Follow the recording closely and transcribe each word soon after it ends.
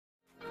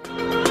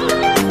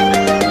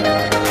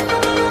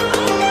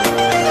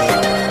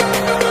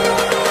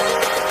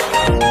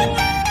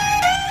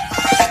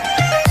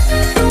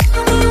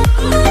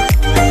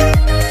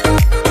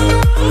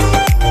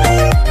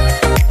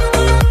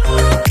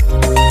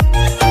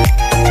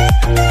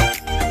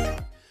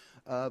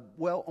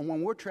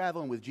when we're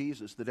traveling with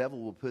Jesus, the devil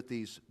will put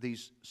these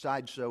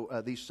side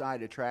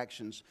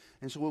attractions,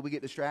 and so we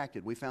get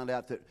distracted. We found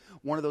out that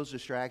one of those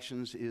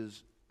distractions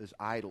is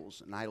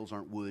idols, and idols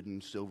aren't wood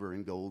and silver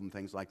and gold and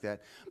things like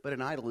that. But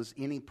an idol is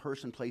any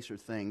person, place, or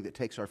thing that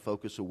takes our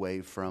focus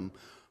away from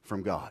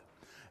God.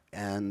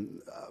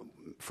 And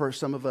for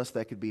some of us,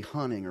 that could be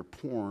hunting or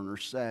porn or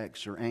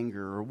sex or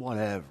anger or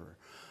whatever.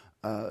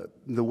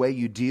 The way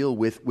you deal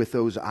with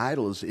those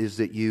idols is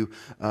that you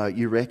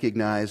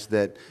recognize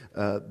that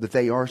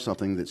they are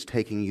something that's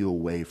taking you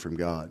away from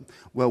God.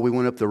 Well, we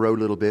went up the road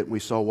a little bit and we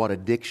saw what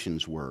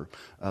addictions were.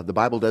 The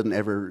Bible doesn't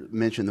ever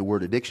mention the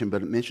word addiction,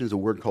 but it mentions a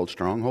word called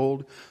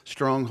stronghold.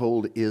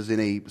 Stronghold is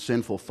any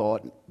sinful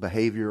thought,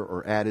 behavior,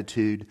 or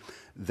attitude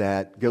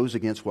that goes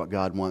against what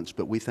God wants,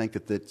 but we think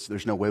that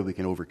there's no way we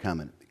can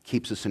overcome it. It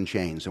keeps us in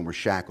chains and we're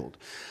shackled.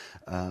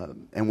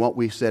 And what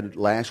we said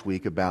last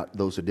week about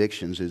those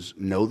addictions is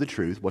know the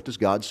truth. What does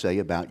God say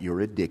about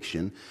your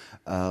addiction?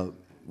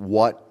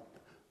 What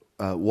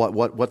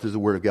does the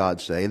Word of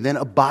God say? And then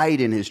abide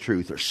in His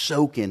truth or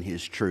soak in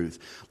His truth.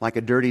 Like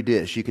a dirty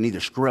dish, you can either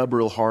scrub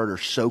real hard or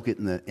soak it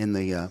in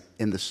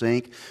the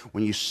sink.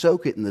 When you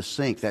soak it in the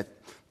sink,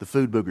 the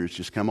food boogers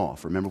just come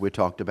off. Remember we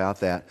talked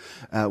about that.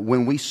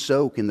 When we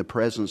soak in the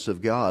presence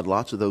of God,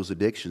 lots of those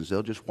addictions,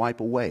 they'll just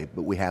wipe away,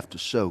 but we have to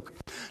soak.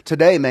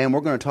 Today, man,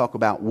 we're going to talk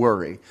about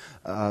worry.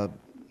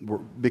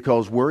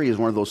 Because worry is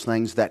one of those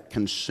things that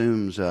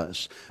consumes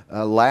us.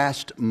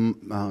 Last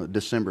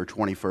December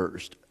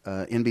 21st,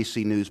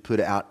 NBC News put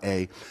out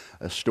a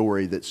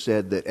story that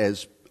said that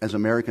as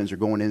Americans are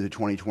going into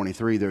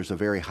 2023, there's a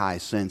very high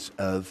sense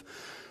of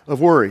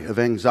worry, of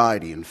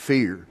anxiety and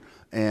fear.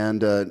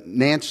 And Dr.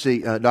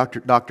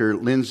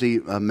 Lindsay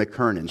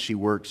McKernan, she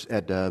works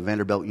at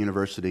Vanderbilt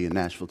University in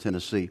Nashville,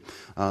 Tennessee.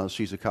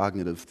 She's a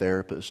cognitive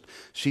therapist.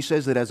 She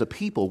says that as a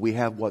people, we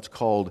have what's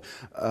called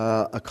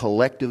a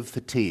collective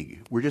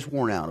fatigue. We're just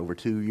worn out over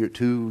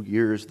 2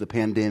 years of the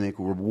pandemic.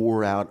 We're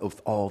wore out of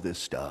all this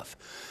stuff.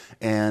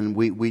 And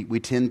we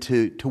tend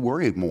to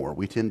worry more.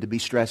 We tend to be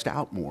stressed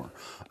out more.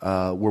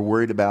 We're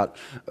worried about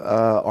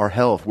our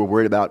health. We're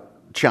worried about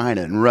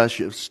China and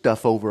Russia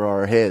stuff over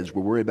our heads.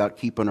 We're worried about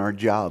keeping our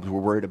jobs.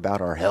 We're worried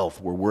about our health.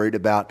 We're worried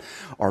about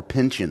our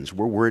pensions.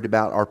 We're worried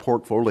about our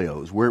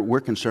portfolios. We're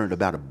concerned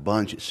about a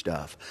bunch of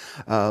stuff.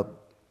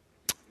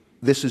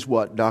 This is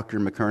what Dr.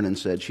 McKernan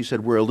said. She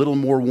said, we're a little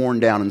more worn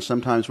down, and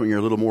sometimes when you're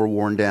a little more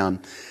worn down,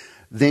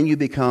 then you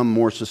become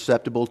more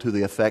susceptible to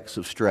the effects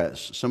of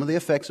stress. Some of the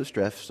effects of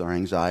stress are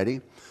anxiety,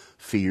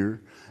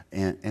 fear,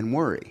 and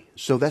worry.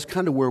 So that's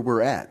kind of where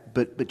we're at.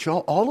 But y'all,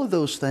 all of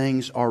those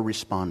things are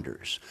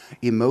responders.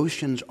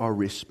 Emotions are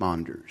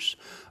responders.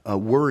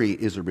 Worry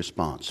is a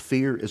response.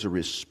 Fear is a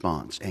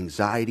response.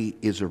 Anxiety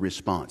is a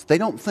response. They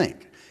don't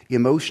think.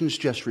 Emotions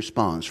just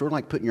respond. Sort of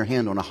like putting your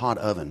hand on a hot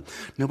oven.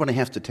 Nobody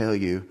has to tell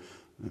you,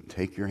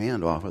 take your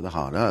hand off of the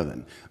hot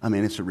oven. I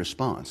mean, it's a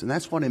response. And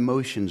that's what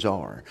emotions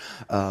are.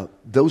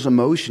 Those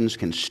emotions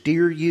can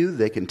steer you.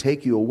 They can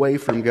take you away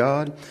from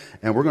God.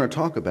 And we're going to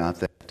talk about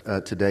that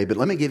today. But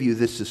let me give you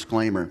this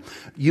disclaimer.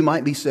 You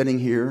might be sitting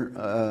here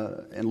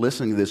and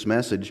listening to this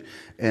message,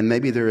 and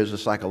maybe there is a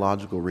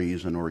psychological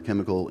reason or a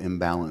chemical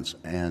imbalance,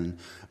 and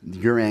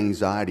your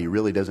anxiety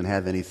really doesn't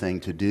have anything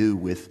to do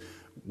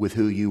with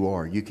who you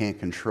are. You can't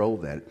control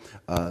that.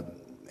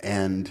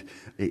 And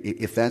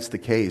if that's the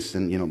case,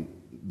 then,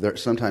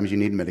 sometimes you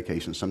need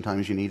medication.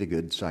 Sometimes you need a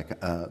good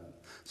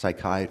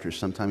psychiatrist.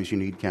 Sometimes you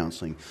need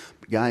counseling.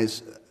 But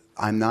guys,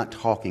 I'm not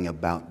talking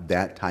about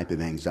that type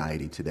of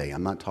anxiety today.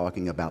 I'm not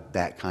talking about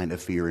that kind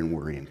of fear and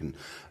worry.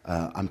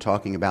 I'm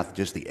talking about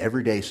just the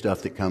everyday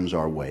stuff that comes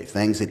our way,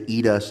 things that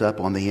eat us up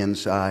on the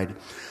inside.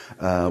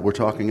 We're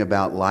talking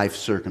about life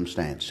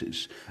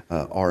circumstances,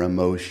 our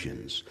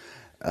emotions,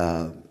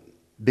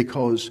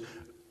 because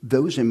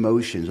those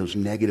emotions, those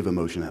negative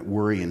emotions, that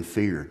worry and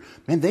fear,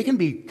 man, they can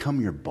become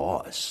your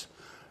boss.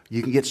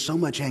 You can get so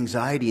much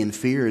anxiety and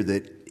fear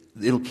that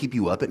it'll keep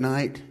you up at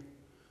night.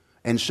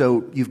 And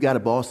so you've got a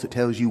boss that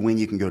tells you when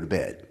you can go to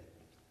bed.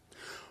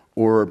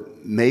 Or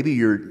maybe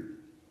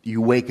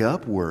you wake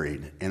up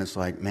worried and it's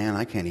like, man,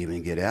 I can't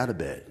even get out of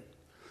bed.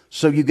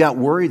 So you've got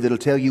worry that'll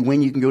tell you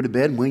when you can go to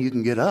bed and when you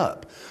can get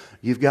up.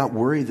 You've got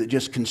worry that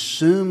just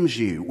consumes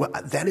you. Well,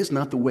 that is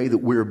not the way that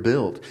we're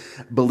built.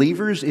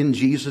 Believers in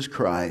Jesus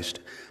Christ,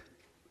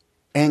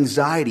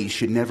 anxiety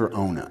should never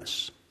own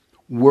us.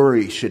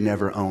 Worry should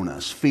never own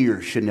us.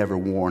 Fear should never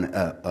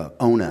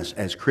own us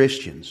as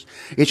Christians.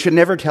 It should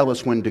never tell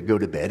us when to go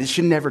to bed. It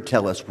should never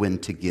tell us when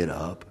to get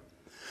up.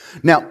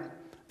 Now,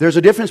 there's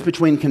a difference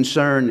between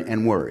concern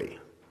and worry.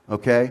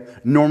 Okay?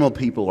 Normal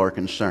people are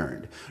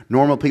concerned.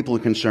 Normal people are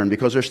concerned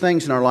because there's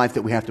things in our life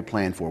that we have to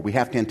plan for. We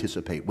have to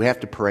anticipate. We have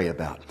to pray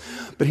about.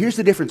 But here's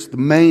the difference, the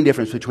main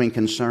difference between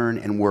concern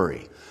and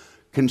worry.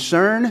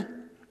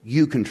 Concern,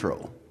 you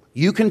control.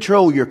 You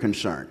control your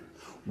concern.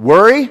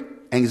 Worry,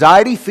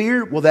 anxiety,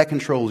 fear, well, that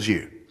controls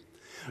you.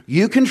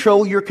 You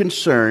control your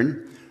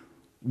concern.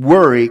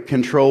 Worry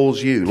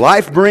controls you.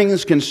 Life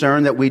brings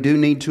concern that we do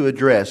need to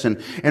address.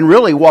 And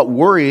really what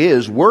worry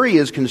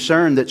is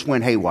concern that's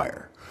went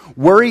haywire.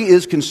 Worry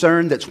is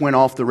concern that's went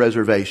off the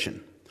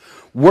reservation.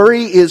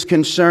 Worry is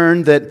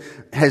concern that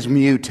has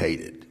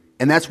mutated.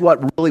 And that's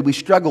what really we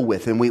struggle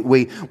with, and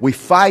we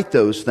fight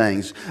those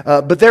things.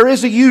 But there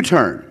is a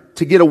U-turn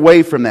to get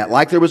away from that.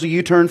 Like there was a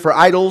U-turn for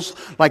idols,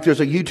 like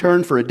there's a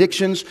U-turn for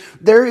addictions,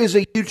 there is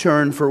a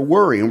U-turn for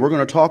worry. And we're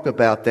going to talk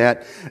about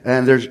that.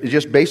 And there's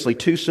just basically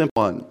two simple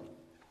ones.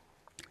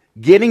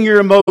 Getting your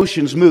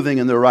emotions moving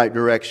in the right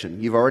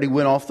direction. You've already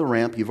went off the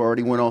ramp. You've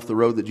already went off the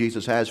road that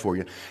Jesus has for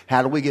you.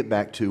 How do we get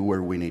back to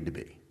where we need to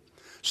be?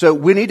 So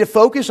we need to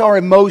focus our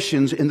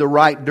emotions in the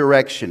right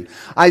direction.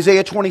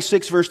 Isaiah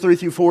 26 verse 3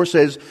 through 4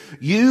 says,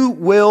 "You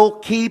will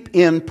keep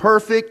in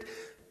perfect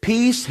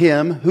peace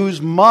him whose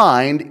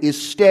mind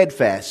is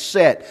steadfast,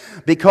 set,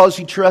 because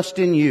he trusts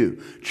in you.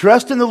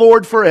 Trust in the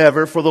Lord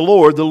forever, for the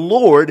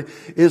Lord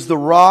is the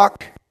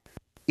rock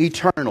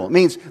eternal." It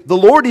means the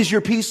Lord is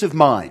your peace of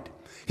mind.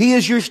 He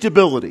is your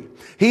stability.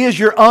 He is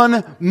your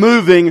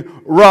unmoving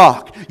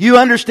rock. You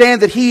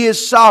understand that He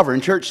is sovereign.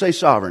 Church, say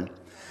sovereign.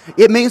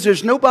 It means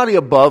there's nobody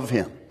above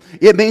Him.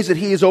 It means that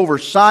He is over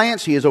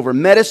science, He is over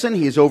medicine,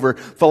 He is over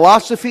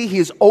philosophy, He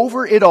is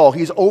over it all.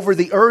 He's over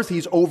the earth,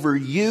 He's over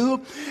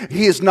you.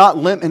 He is not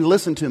and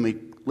listen to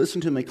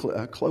me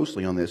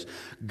closely on this.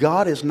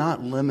 God is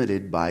not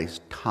limited by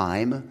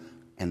time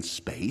and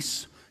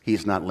space.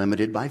 He's not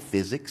limited by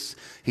physics.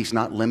 He's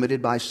not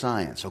limited by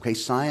science. Okay,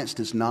 science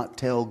does not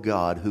tell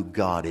God who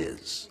God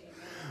is.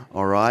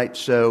 All right,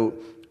 so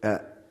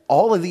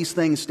all of these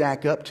things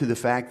stack up to the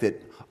fact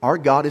that our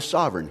God is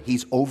sovereign.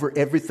 He's over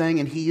everything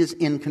and He is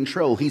in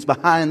control. He's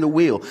behind the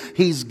wheel.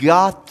 He's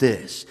got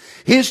this.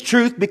 His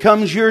truth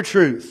becomes your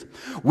truth.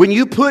 When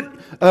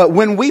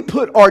we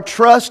put our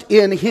trust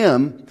in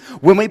Him,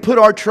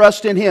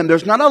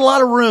 there's not a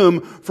lot of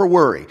room for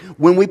worry.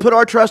 When we put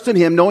our trust in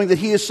Him, knowing that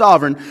He is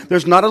sovereign,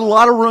 there's not a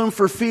lot of room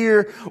for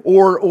fear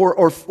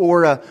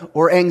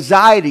or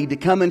anxiety to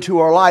come into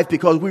our life,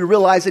 because we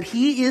realize that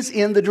He is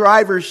in the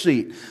driver's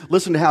seat.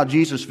 Listen to how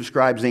Jesus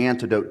describes the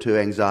antidote to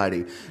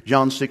anxiety.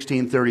 John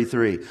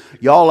 16:33.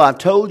 "Y'all, I've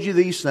told you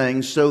these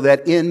things so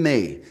that in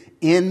me,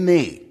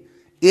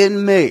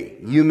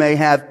 you may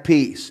have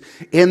peace.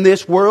 In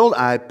this world,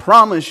 I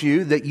promise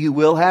you that you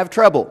will have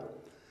trouble.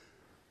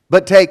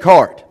 But take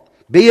heart.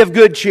 Be of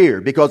good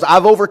cheer, because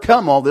I've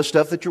overcome all this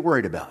stuff that you're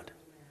worried about.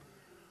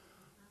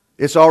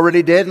 It's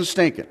already dead and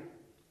stinking.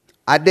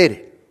 I did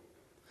it."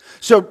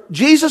 So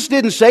Jesus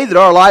didn't say that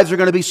our lives are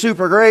going to be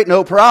super great,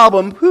 no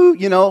problem.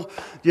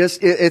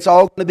 It's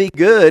all going to be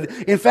good.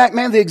 In fact,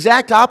 man, the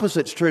exact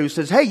opposite's true. It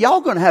says, hey,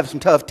 y'all going to have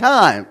some tough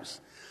times.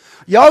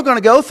 Y'all going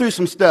to go through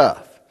some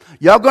stuff.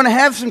 Y'all going to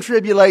have some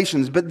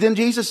tribulations. But then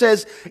Jesus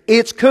says,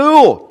 it's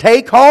cool.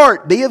 Take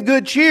heart. Be of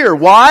good cheer.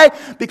 Why?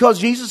 Because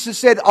Jesus has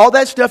said, all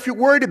that stuff you're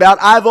worried about,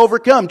 I've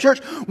overcome. Church,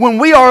 when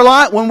we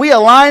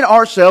align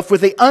ourselves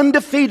with the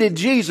undefeated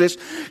Jesus,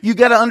 you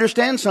got to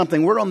understand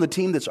something. We're on the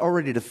team that's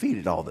already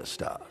defeated all this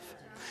stuff.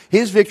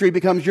 His victory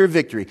becomes your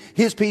victory.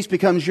 His peace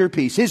becomes your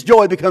peace. His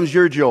joy becomes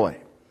your joy.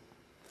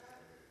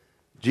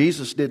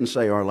 Jesus didn't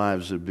say our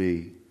lives would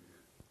be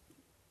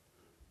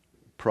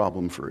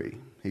problem-free.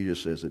 He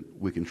just says that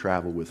we can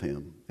travel with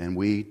Him, and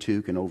we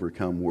too can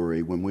overcome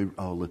worry when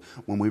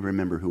we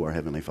remember who our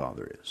Heavenly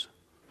Father is,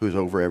 who's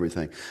over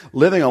everything.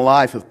 Living a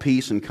life of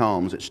peace and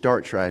calm, it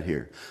starts right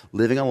here.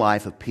 Living a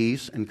life of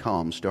peace and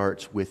calm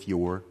starts with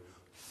your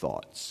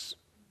thoughts.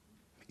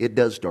 It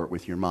does start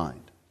with your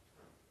mind.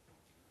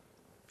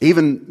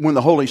 Even when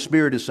the Holy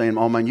Spirit is saying,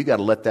 oh man, you got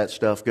to let that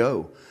stuff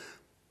go.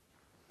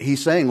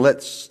 He's saying,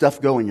 let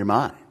stuff go in your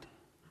mind.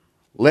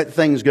 Let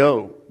things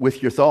go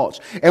with your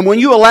thoughts. And when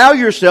you allow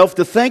yourself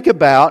to think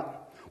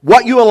about,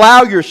 what you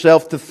allow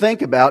yourself to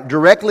think about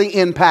directly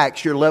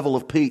impacts your level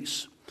of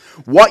peace.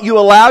 What you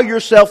allow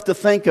yourself to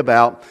think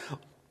about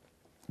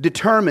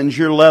determines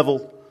your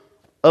level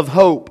of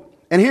hope.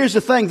 And here's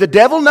the thing, the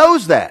devil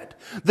knows that.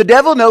 The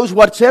devil knows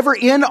whatever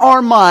in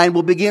our mind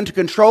will begin to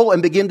control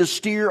and begin to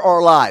steer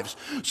our lives.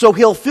 So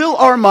he'll fill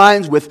our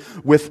minds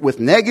with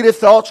negative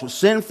thoughts, with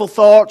sinful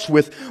thoughts,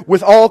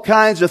 with all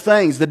kinds of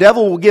things. The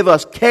devil will give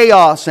us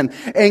chaos and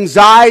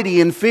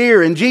anxiety and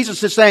fear. And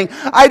Jesus is saying,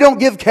 I don't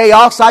give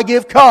chaos, I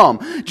give calm.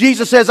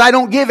 Jesus says, I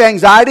don't give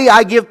anxiety,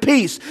 I give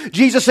peace.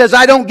 Jesus says,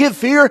 I don't give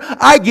fear,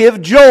 I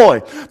give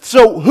joy.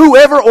 So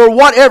whoever or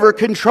whatever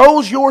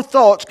controls your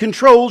thoughts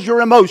controls your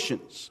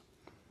emotions.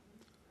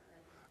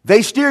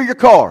 They steer your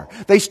car.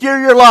 They steer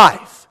your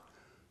life.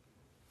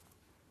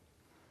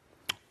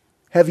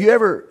 Have you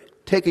ever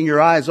taken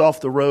your eyes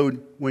off the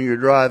road when you're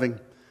driving?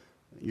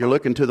 You're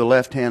looking to the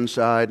left-hand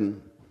side,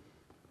 and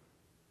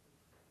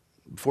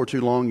before too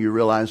long you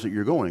realize that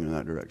you're going in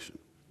that direction.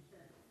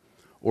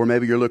 Or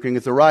maybe you're looking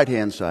at the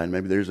right-hand side.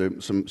 Maybe there's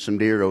some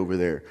deer over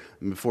there.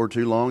 And before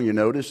too long you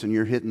notice, and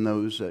you're hitting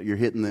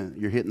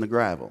the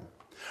gravel.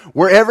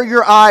 Wherever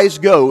your eyes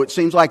go, it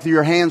seems like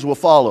your hands will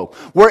follow.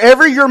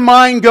 Wherever your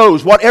mind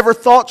goes, whatever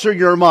thoughts are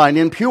your mind,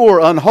 impure,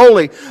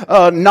 unholy,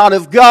 not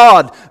of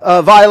God,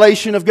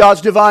 violation of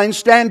God's divine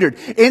standard.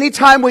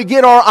 Anytime we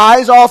get our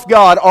eyes off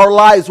God, our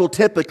lives will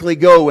typically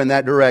go in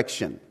that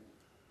direction.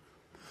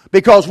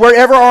 Because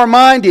wherever our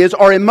mind is,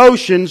 our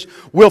emotions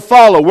will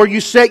follow. Where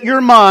you set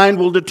your mind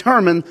will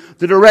determine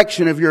the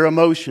direction of your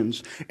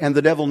emotions. And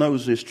the devil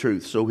knows this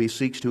truth, so he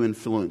seeks to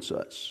influence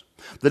us.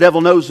 The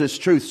devil knows this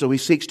truth, so he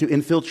seeks to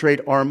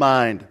infiltrate our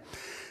mind.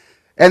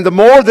 And the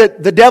more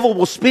that the devil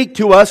will speak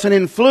to us and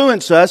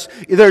influence us,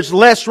 there's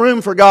less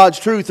room for God's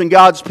truth and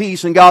God's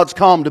peace and God's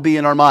calm to be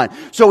in our mind.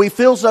 So he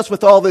fills us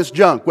with all this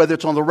junk, whether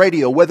it's on the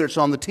radio, whether it's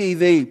on the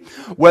TV,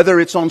 whether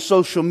it's on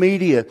social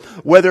media,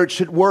 whether it's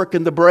at work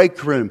in the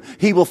break room.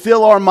 He will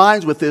fill our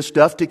minds with this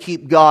stuff to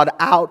keep God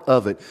out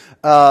of it.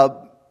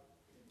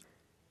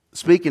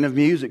 Speaking of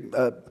music,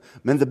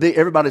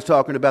 everybody's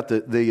talking about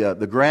the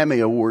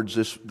Grammy Awards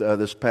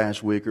this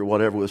past week or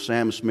whatever, with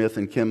Sam Smith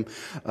and Kim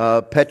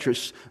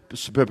Petras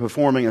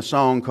performing a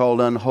song called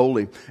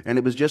 "Unholy," and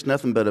it was just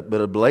nothing but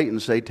a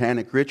blatant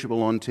satanic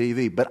ritual on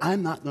TV. But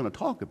I'm not going to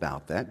talk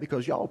about that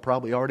because y'all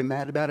probably already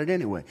mad about it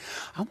anyway.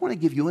 I want to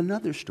give you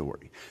another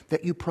story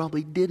that you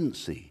probably didn't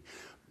see,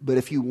 but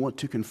if you want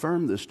to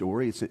confirm this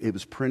story, it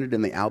was printed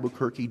in the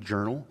Albuquerque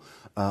Journal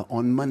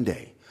on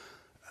Monday.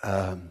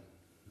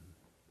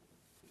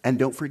 And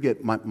don't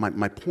forget,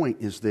 my point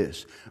is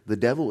this. The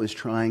devil is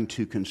trying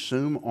to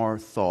consume our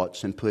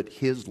thoughts and put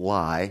his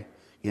lie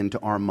into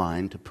our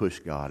mind to push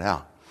God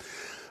out.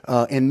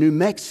 In New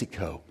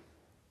Mexico,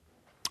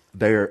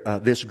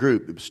 this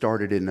group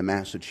started in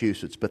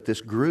Massachusetts, but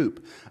this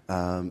group,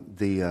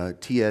 the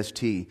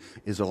TST,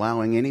 is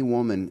allowing any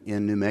woman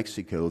in New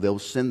Mexico, they'll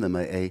send them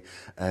a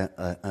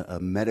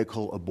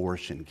medical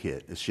abortion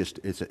kit.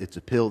 It's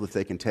a pill that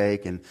they can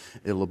take and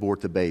it'll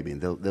abort the baby.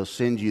 And they'll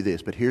send you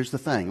this. But here's the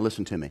thing,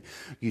 listen to me.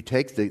 You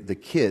take the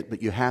kit,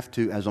 but you have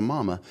to, as a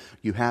mama,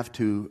 you have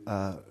to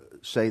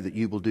say that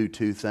you will do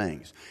two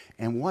things.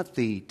 And what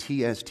the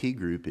TST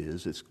group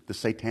is, it's the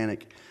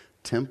Satanic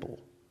Temple.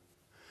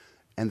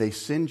 And they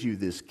send you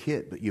this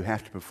kit, but you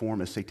have to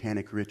perform a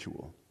satanic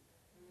ritual.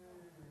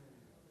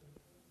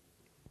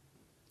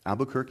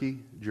 Albuquerque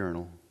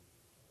Journal,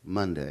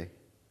 Monday.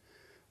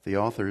 The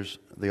author's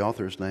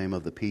name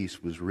of the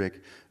piece was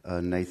Rick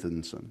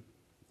Nathanson. And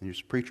you're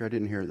a preacher, I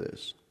didn't hear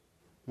this.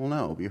 Well,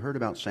 no, you heard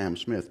about Sam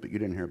Smith, but you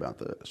didn't hear about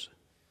this.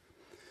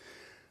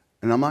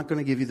 And I'm not going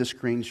to give you the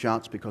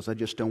screenshots because I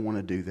just don't want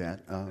to do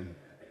that.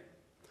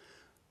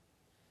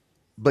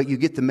 But you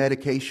get the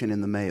medication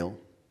in the mail.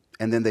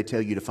 And then they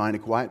tell you to find a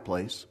quiet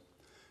place,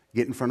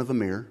 get in front of a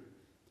mirror,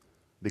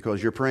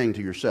 because you're praying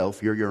to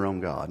yourself. You're your own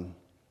God.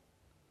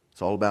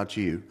 It's all about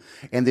you.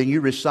 And then you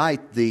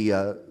recite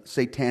the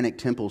Satanic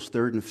Temple's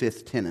third and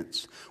fifth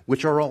tenets,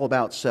 which are all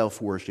about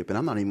self-worship. And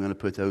I'm not even going to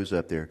put those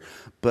up there.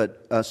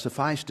 But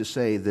suffice to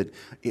say that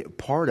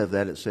part of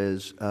that, it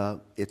says,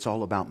 it's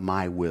all about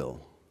my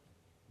will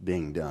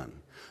being done.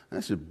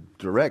 That's a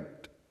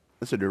direct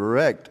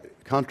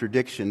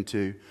contradiction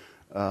to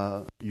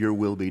your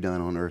will be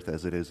done on earth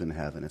as it is in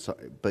heaven.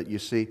 But you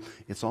see,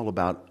 it's all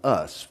about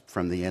us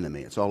from the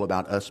enemy. It's all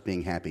about us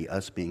being happy,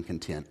 us being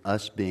content,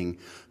 us being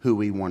who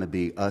we want to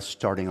be, us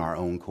starting our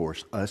own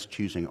course, us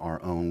choosing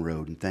our own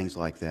road, and things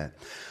like that.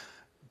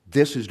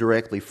 This is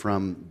directly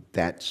from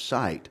that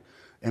site.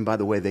 And by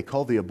the way, they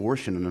call the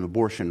abortion an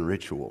abortion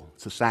ritual.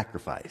 It's a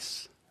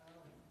sacrifice.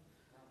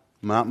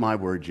 Not my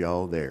words,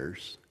 y'all,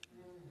 theirs.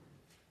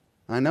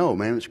 I know,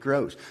 man, it's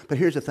gross. But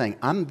here's the thing.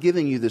 I'm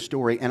giving you the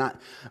story, and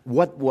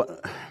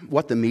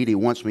what the media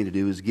wants me to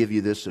do is give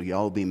you this so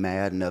y'all be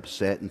mad and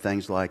upset and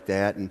things like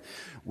that, and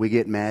we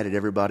get mad at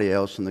everybody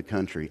else in the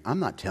country. I'm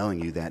not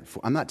telling you that.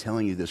 I'm not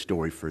telling you this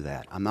story for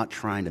that. I'm not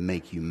trying to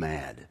make you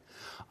mad.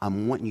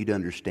 I'm wanting you to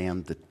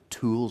understand the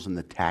tools and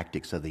the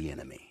tactics of the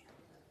enemy.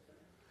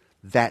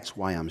 That's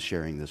why I'm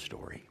sharing this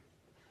story.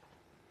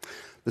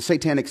 The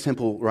Satanic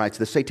Temple writes,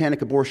 the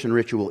Satanic abortion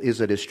ritual is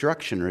a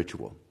destruction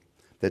ritual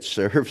that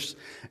serves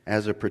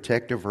as a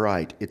protective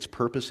rite. Its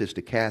purpose is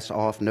to cast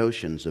off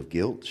notions of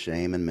guilt,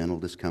 shame, and mental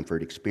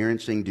discomfort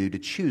experiencing due to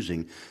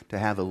choosing to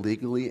have a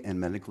legally and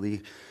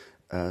medically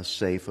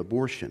safe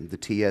abortion. The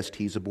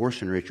TST's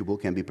abortion ritual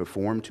can be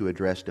performed to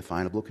address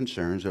definable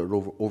concerns or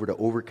to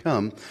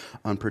overcome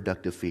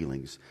unproductive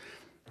feelings.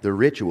 The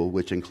ritual,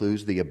 which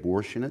includes the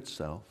abortion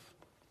itself,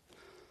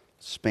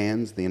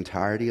 spans the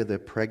entirety of the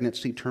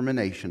pregnancy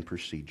termination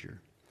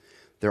procedure.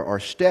 There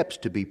are steps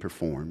to be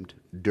performed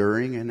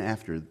during and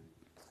after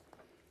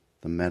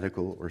the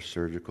medical or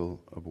surgical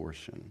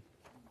abortion.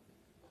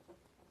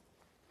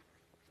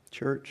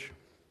 Church,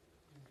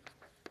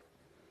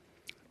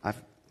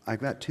 I've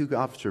got two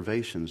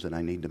observations that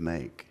I need to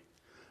make.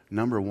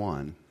 Number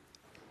one,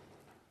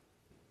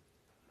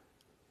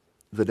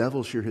 the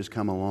devil sure has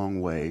come a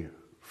long way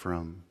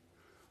from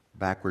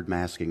backward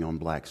masking on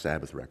Black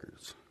Sabbath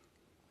records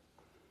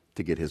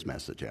to get his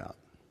message out.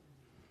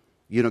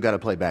 You don't got to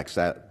play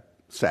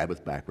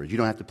Sabbath backwards. You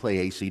don't have to play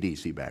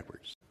AC/DC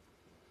backwards.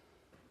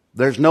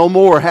 There's no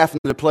more having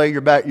to play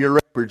your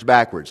records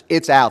backwards.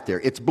 It's out there.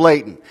 It's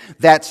blatant.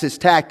 That's his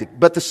tactic.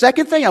 But the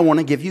second thing I want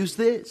to give you is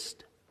this.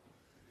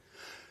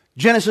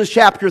 Genesis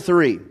chapter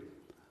 3.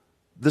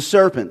 The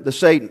serpent,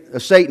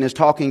 Satan is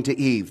talking to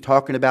Eve,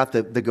 talking about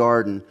the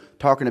garden,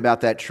 talking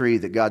about that tree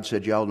that God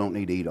said, y'all don't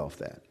need to eat off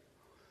that.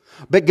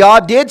 But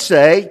God did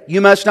say,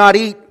 you must not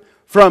eat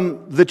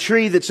from the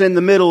tree that's in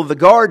the middle of the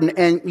garden,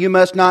 and you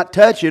must not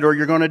touch it or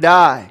you're going to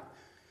die.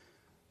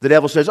 The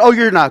devil says, oh,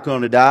 you're not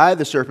going to die,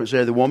 the serpent said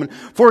to the woman.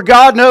 For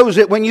God knows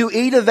that when you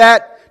eat of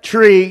that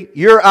tree,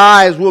 your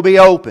eyes will be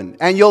open,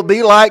 and you'll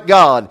be like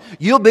God.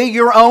 You'll be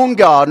your own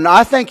God. And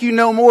I think you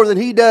know more than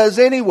He does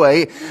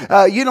anyway.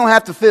 You don't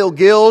have to feel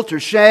guilt or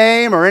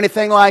shame or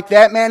anything like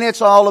that, man.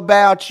 It's all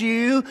about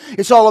you.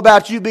 It's all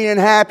about you being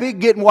happy,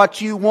 getting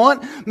what you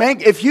want.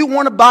 Man, if you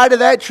want a bite of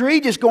that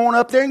tree, just go on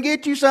up there and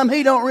get you some.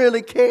 He don't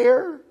really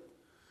care.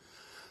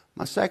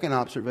 My second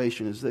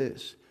observation is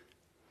this.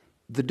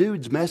 The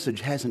dude's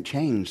message hasn't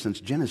changed since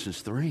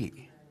Genesis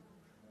 3.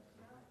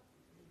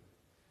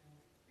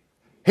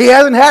 He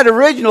hasn't had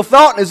original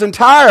thought in his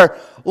entire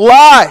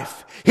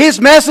life. His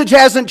message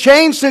hasn't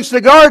changed since the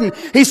garden.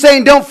 He's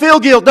saying, don't feel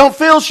guilt, don't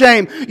feel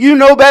shame. You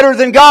know better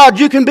than God.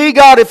 You can be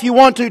God if you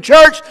want to.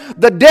 Church,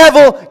 the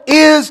devil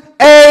is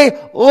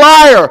a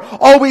liar.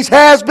 Always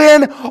has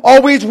been,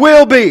 always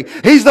will be.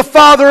 He's the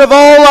father of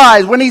all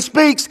lies. When he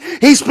speaks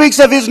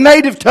of his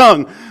native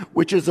tongue,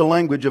 which is the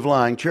language of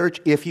lying.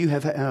 Church, if you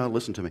have,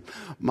 listen to me.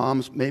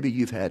 Moms, maybe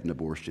you've had an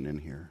abortion in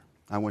here.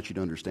 I want you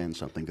to understand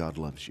something. God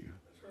loves you.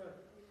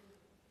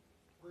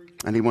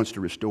 And He wants to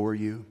restore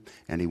you,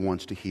 and He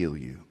wants to heal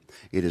you.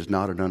 It is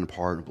not an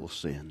unpardonable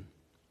sin.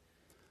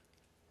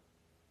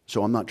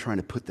 So I'm not trying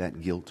to put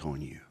that guilt on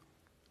you.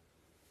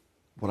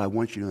 What I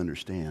want you to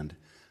understand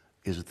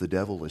is that the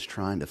devil is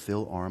trying to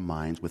fill our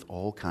minds with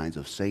all kinds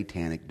of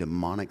satanic,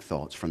 demonic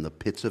thoughts from the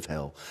pits of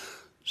hell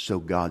so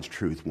God's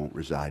truth won't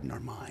reside in our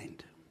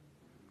mind.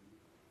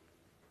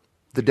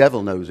 The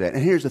devil knows that.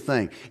 And here's the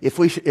thing. If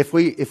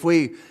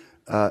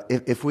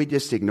we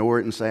just ignore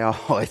it and say,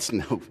 oh, it's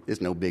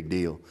no big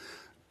deal,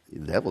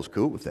 the devil's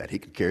cool with that. He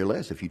could care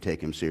less if you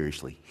take him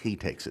seriously. He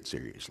takes it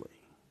seriously.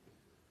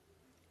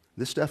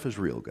 This stuff is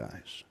real,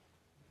 guys.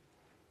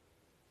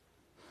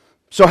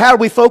 So how do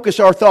we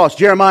focus our thoughts?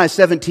 Jeremiah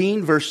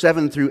 17, verse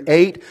 7 through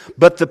 8.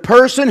 But the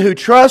person who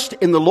trusts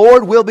in the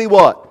Lord will be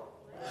what?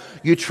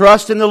 You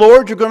trust in the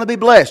Lord, you're going to be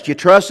blessed. You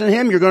trust in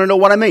Him, you're going to know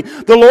what I mean.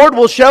 The Lord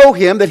will show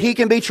him that he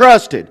can be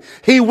trusted.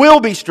 He will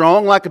be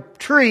strong like a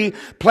tree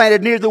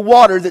planted near the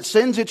water that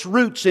sends its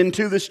roots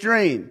into the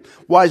stream.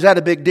 Why is that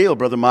a big deal,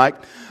 Brother Mike?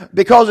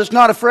 Because it's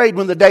not afraid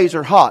when the days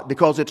are hot,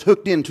 because it's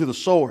hooked into the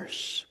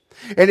source.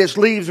 And its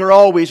leaves are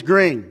always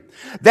green.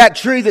 That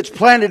tree that's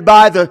planted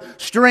by the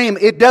stream,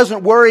 it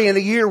doesn't worry in a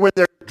year when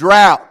there's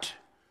drought,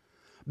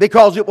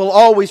 because it will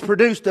always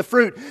produce the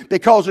fruit,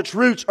 because its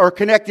roots are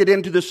connected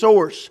into the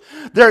source.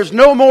 There's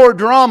no more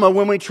drama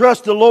when we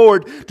trust the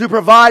Lord to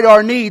provide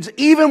our needs.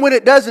 Even when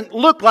it doesn't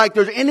look like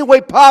there's any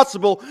way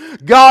possible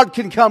God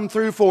can come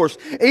through for us.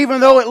 Even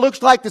though it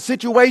looks like the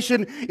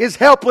situation is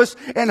helpless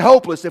and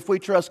hopeless. If we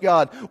trust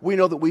God, we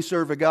know that we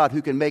serve a God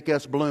who can make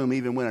us bloom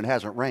even when it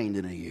hasn't rained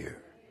in a year.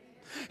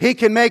 He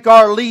can make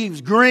our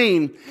leaves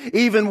green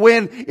even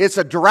when it's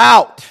a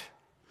drought.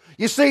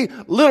 You see,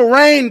 little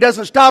rain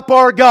doesn't stop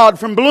our God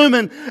from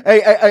blooming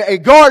a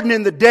garden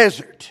in the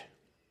desert.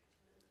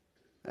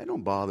 That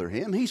don't bother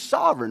Him. He's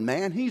sovereign,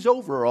 man. He's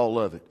over all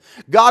of it.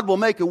 God will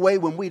make a way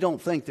when we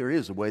don't think there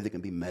is a way that can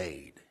be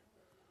made.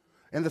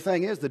 And the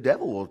thing is, the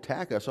devil will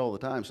attack us all the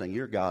time saying,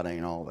 your God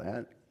ain't all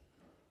that.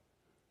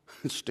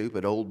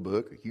 Stupid old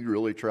book. You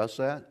really trust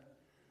that?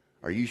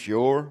 Are you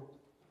sure?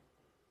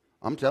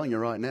 I'm telling you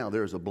right now,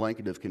 there's a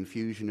blanket of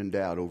confusion and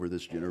doubt over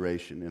this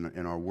generation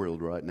in our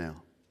world right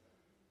now.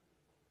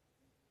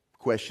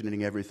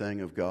 Questioning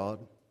everything of God,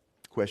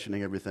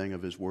 questioning everything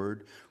of His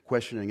Word,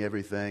 questioning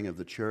everything of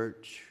the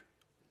church.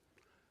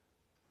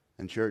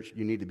 And church,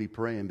 you need to be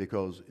praying,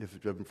 because if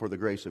for the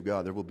grace of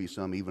God, there will be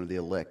some, even of the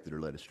elect, that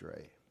are led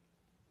astray.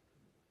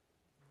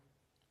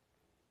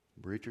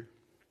 Preacher?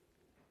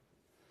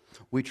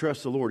 We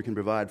trust the Lord can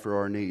provide for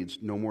our needs.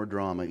 No more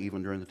drama,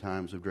 even during the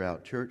times of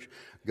drought. Church,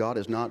 God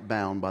is not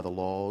bound by the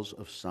laws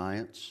of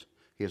science.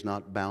 He is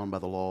not bound by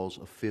the laws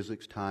of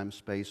physics, time,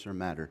 space, or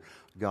matter.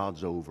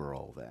 God's over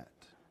all that.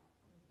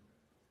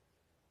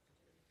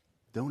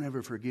 Don't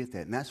ever forget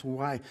that. And that's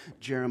why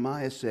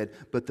Jeremiah said,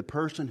 but the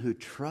person who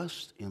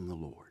trusts in the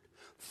Lord,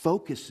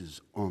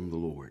 focuses on the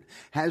Lord,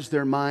 has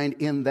their mind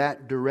in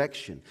that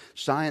direction.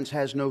 Science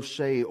has no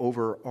say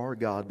over our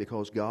God,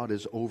 because God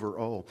is over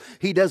all.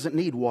 He doesn't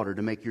need water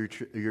to make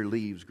your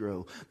leaves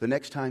grow. The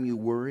next time you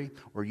worry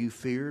or you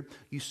fear,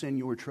 you send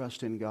your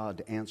trust in God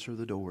to answer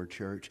the door,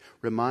 church.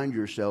 Remind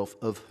yourself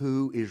of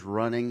who is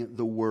running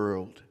the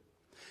world.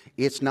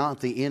 It's not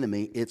the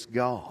enemy, it's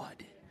God.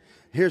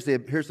 Here's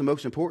the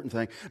most important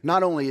thing.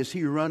 Not only is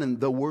He running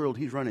the world,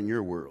 He's running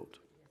your world.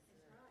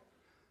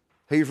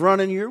 He's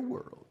running your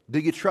world. Do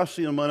you trust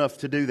Him enough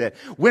to do that?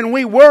 When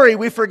we worry,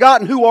 we've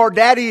forgotten who our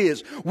daddy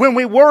is. When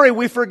we worry,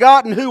 we've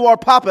forgotten who our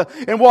papa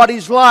and what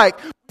he's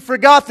like. We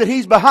forgot that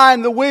He's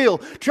behind the wheel.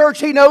 Church,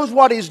 He knows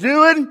what He's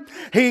doing.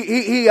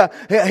 He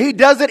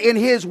does it in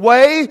His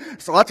way.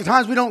 So lots of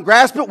times we don't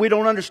grasp it. We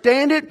don't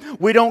understand it.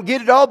 We don't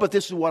get it all. But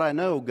this is what I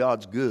know.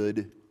 God's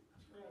good.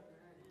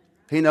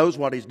 He knows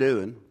what He's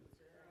doing.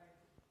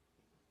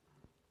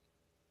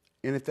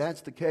 And if that's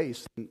the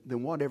case,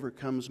 then whatever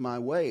comes my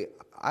way,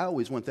 I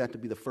always want that to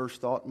be the first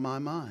thought in my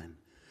mind.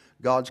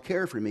 God's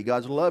care for me,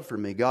 God's love for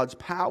me, God's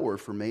power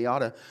for me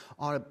ought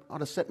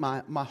to set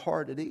my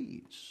heart at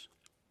ease.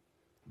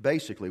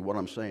 Basically, what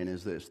I'm saying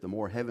is this: the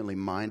more heavenly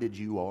minded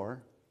you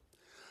are,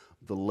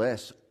 the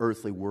less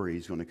earthly worry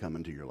is going to come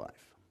into your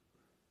life.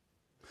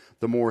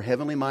 The more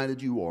heavenly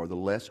minded you are, the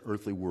less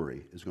earthly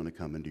worry is going to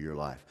come into your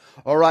life.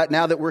 All right,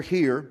 now that we're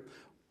here,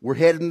 we're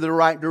headed in the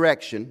right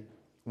direction.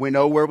 We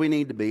know where we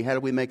need to be. How do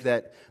we make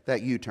that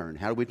U-turn?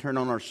 How do we turn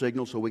on our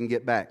signal so we can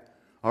get back?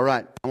 All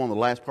right, I'm on the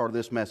last part of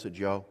this message,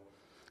 y'all.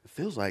 It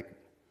feels like...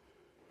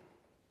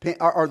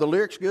 Are the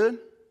lyrics good?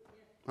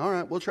 All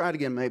right, we'll try it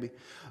again maybe.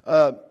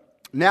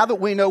 Now that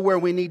we know where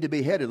we need to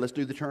be headed, let's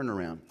do the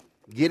turnaround.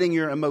 Getting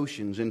your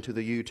emotions into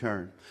the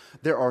U-turn.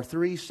 There are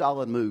 3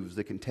 solid moves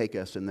that can take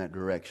us in that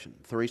direction.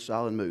 3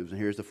 solid moves, and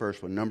here's the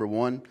first one. Number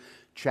 1,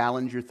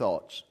 challenge your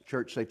thoughts.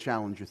 Church, say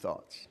challenge your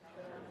thoughts.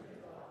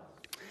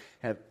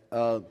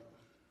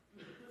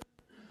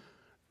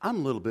 I'm a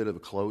little bit of a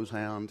clothes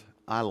hound.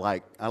 I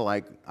like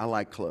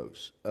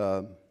clothes,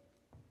 but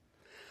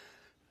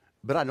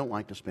I don't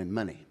like to spend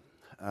money.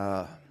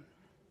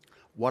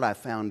 What I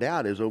found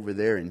out is over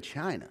there in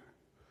China,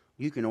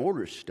 you can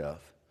order stuff,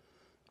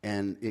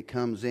 and it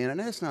comes in,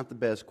 and it's not the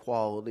best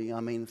quality.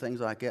 I mean, things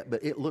like that,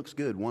 but it looks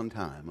good one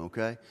time.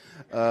 Okay.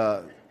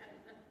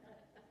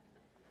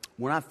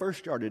 When I first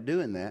started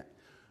doing that,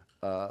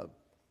 I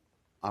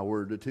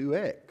ordered a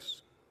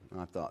 2X.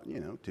 I thought,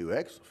 2X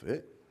will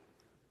fit.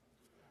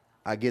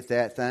 I get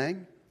that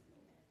thing.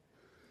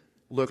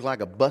 Look like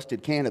a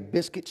busted can of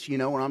biscuits,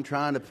 when I'm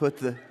trying to put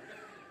the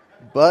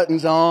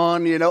buttons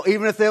on,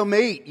 even if they'll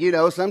meet,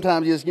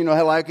 sometimes just,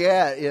 like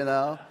that,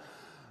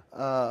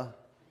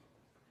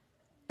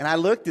 And I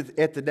looked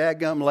at the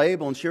dadgum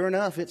label, and sure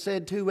enough, it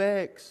said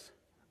 2X.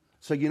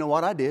 So you know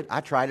what I did? I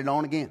tried it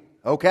on again,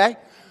 okay?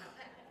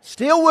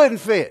 Still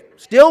wouldn't fit.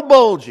 Still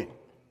bulging.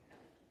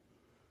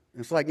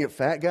 It's like a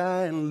fat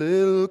guy in a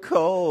little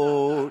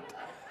coat.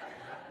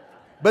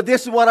 But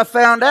this is what I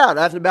found out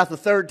after about the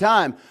 3rd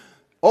time.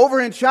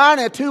 Over in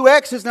China,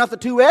 2X is not the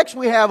 2X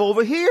we have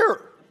over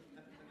here.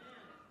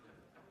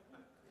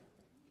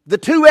 The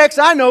 2X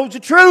I know is the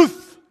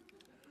truth.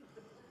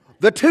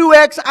 The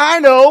 2X I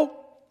know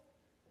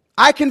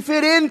I can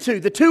fit into.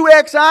 The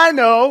 2X I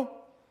know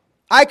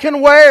I can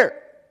wear.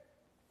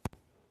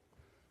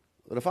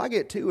 But if I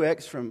get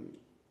 2X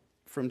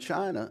from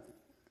China,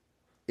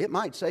 it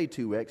might say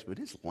 2X, but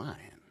it's lying.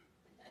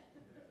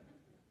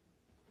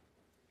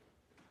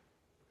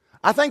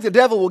 I think the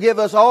devil will give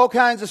us all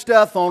kinds of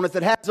stuff on it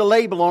that has a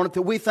label on it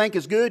that we think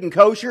is good and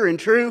kosher and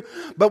true.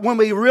 But when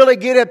we really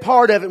get a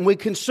part of it and we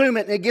consume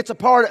it and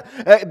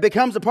it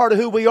becomes a part of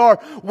who we are,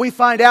 we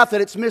find out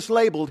that it's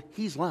mislabeled.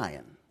 He's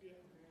lying.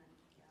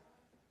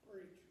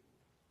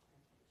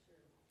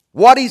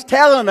 What he's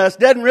telling us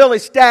doesn't really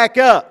stack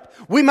up.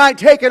 We might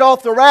take it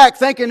off the rack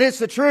thinking it's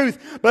the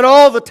truth, but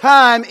all the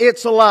time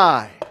it's a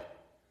lie.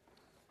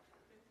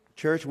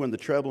 Church, when the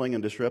troubling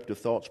and disruptive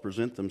thoughts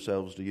present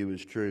themselves to you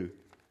as true,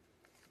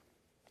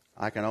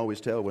 I can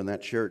always tell when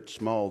that shirt's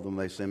small when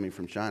they send me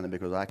from China,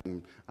 because I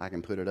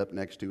can put it up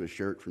next to a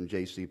shirt from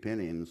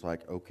JCPenney, and it's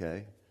like,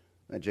 okay,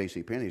 that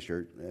JCPenney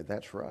shirt,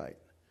 that's right.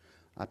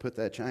 I put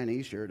that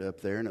Chinese shirt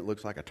up there and it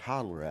looks like a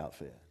toddler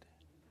outfit.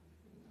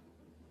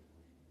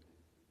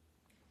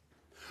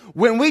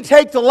 When we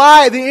take the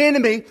lie of the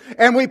enemy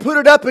and we put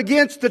it up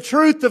against the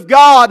truth of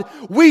God,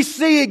 we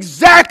see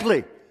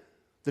exactly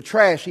the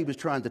trash he was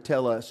trying to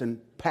tell us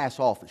and pass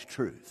off as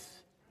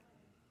truth.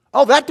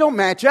 Oh, that don't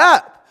match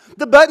up.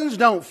 The buttons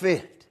don't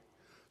fit.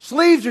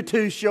 Sleeves are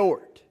too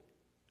short.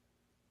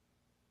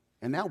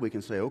 And now we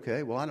can say,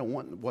 okay, well, I don't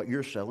want what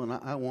you're selling.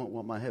 I want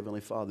what my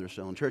Heavenly Father is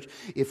selling. Church,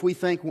 if we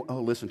think,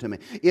 listen to me.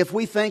 If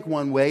we think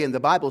one way and the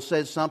Bible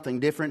says something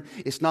different,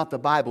 it's not the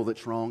Bible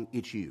that's wrong,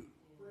 it's you.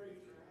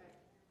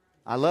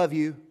 I love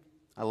you.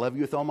 I love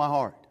you with all my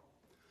heart.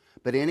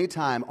 But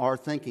anytime our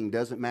thinking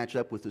doesn't match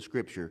up with the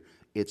Scripture,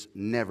 it's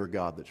never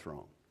God that's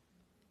wrong.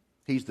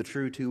 He's the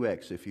true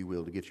 2X, if you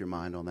will, to get your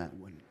mind on that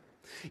one.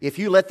 If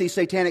you let these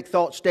satanic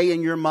thoughts stay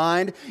in your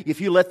mind, if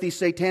you let these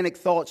satanic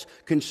thoughts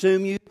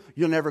consume you,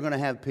 you're never going to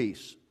have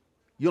peace.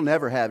 You'll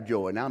never have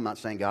joy. Now, I'm not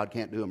saying God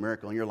can't do a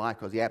miracle in your life,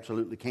 because He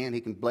absolutely can. He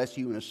can bless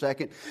you in a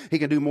second. He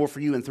can do more for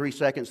you in 3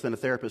 seconds than a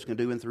therapist can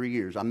do in 3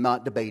 years. I'm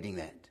not debating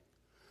that.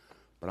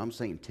 But I'm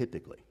saying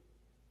typically,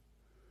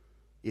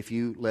 if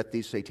you let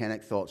these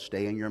satanic thoughts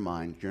stay in your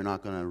mind, you're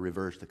not going to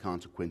reverse the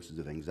consequences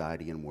of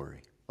anxiety and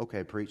worry.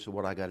 Okay, preach, so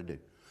what I got to do?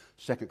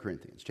 2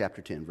 Corinthians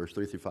chapter 10, verse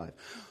 3 through 5.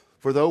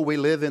 For though we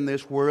live in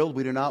this world,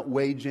 we do not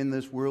wage in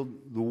this world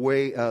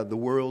Do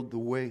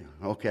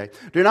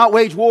not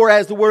wage war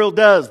as the world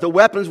does. The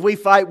weapons we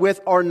fight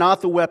with are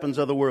not the weapons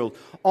of the world.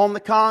 On the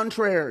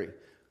contrary,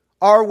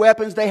 our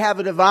weapons, they have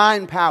a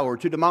divine power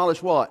to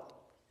demolish what?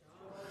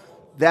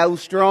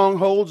 Those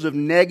strongholds of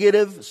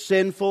negative,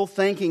 sinful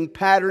thinking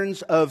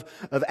patterns of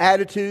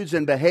attitudes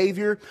and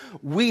behavior,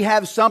 we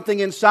have something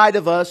inside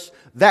of us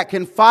that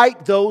can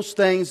fight those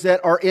things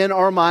that are in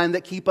our mind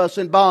that keep us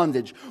in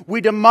bondage.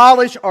 We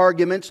demolish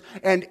arguments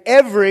and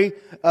every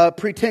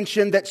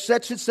pretension that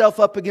sets itself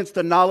up against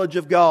the knowledge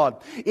of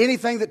God.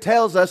 Anything that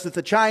tells us that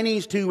the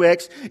Chinese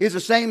 2X is the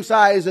same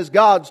size as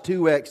God's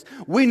 2X.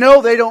 We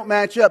know they don't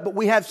match up, but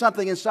we have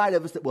something inside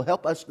of us that will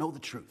help us know the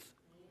truth.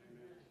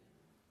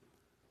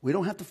 We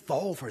don't have to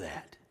fall for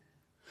that.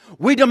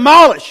 We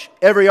demolish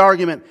every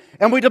argument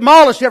and we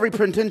demolish every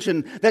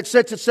pretension that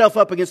sets itself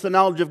up against the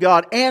knowledge of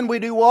God. And we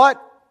do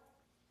what?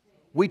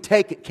 We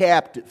take it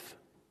captive.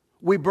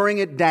 We bring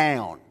it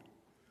down.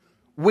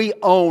 We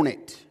own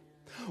it.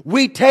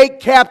 We take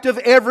captive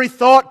every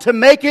thought to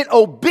make it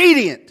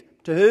obedient.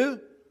 To who?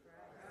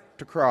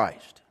 To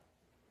Christ.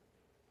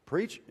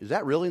 Preach, is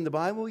that really in the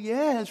Bible?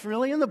 Yeah, it's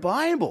really in the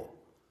Bible.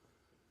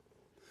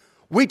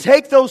 We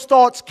take those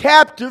thoughts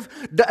captive.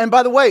 And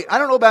by the way, I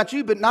don't know about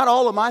you, but not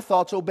all of my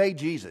thoughts obey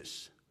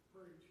Jesus.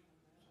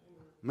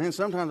 Man,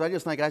 sometimes I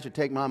just think I should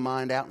take my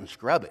mind out and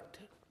scrub it.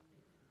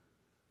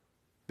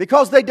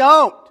 Because they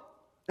don't.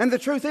 And the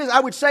truth is,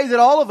 I would say that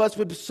all of us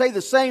would say the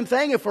same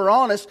thing if we're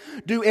honest.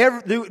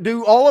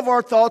 Do all of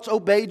our thoughts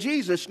obey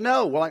Jesus?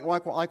 No.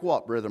 Like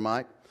what, Brother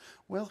Mike?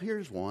 Well,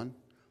 here's one.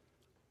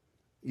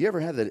 You ever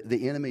had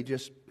the enemy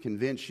just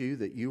convince you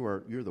that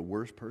you're the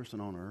worst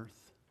person on earth?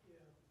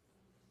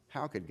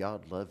 How could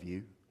God love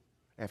you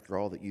after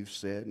all that you've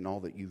said and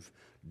all that you've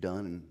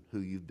done and who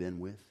you've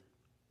been with?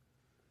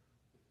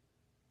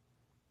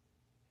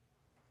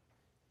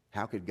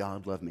 How could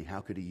God love me? How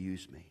could He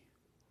use me?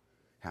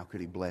 How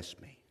could He bless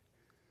me?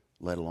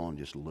 Let alone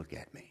just look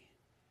at me.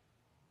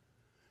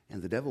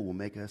 And the devil will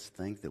make us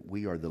think that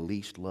we are the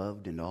least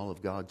loved in all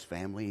of God's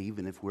family,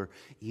 even if we're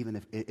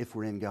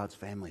in God's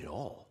family at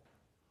all.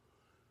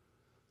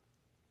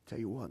 Tell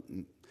you what,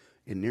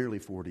 in nearly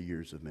 40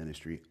 years of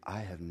ministry, I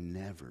have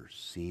never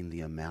seen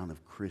the amount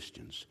of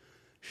Christians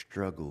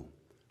struggle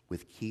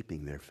with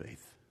keeping their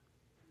faith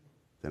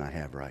than I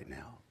have right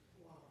now.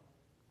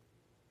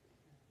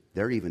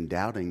 They're even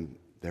doubting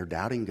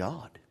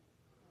God.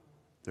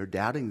 They're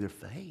doubting their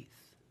faith.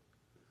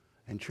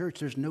 And church,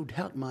 there's no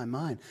doubt in my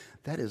mind,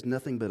 that is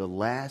nothing but a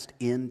last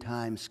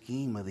end-time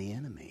scheme of the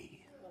enemy.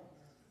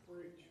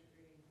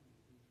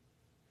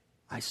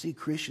 I see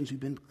Christians who've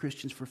been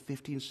Christians for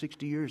 50 and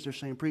 60 years. They're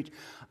saying, preach,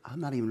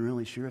 I'm not even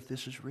really sure if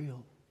this is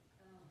real.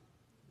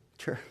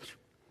 Church,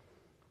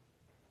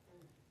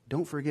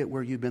 don't forget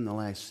where you've been the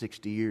last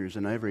 60 years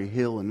and every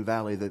hill and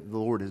valley that the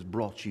Lord has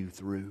brought you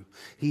through.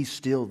 He's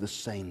still the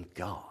same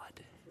God.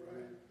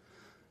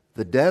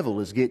 The devil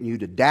is getting you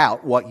to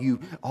doubt what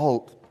you...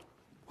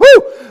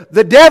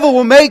 The devil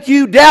will make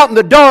you doubt in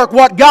the dark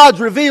what God's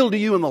revealed to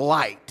you in the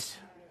light.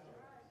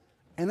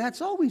 And that's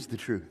always the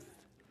truth.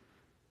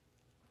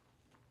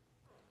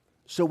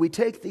 So we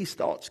take these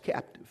thoughts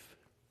captive.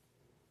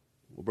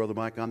 Well, Brother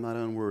Mike, I'm not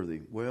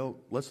unworthy. Well,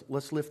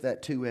 let's lift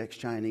that 2X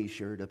Chinese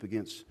shirt up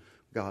against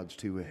God's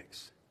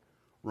 2X.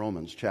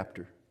 Romans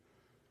chapter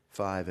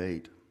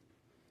 5:8.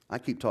 I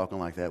keep talking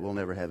like that. We'll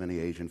never have any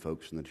Asian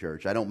folks in the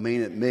church. I don't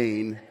mean it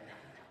mean.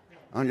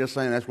 I'm just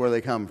saying that's where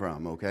they come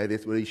from, okay?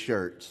 That's with these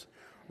shirts.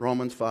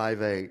 Romans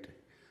 5:8.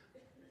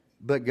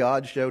 But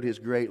God showed His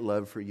great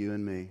love for you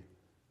and me.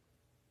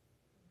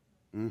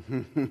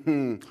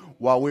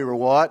 While we were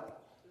what?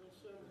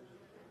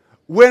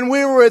 When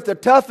we were at the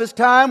toughest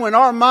time, when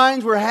our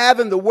minds were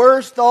having the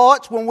worst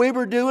thoughts, when we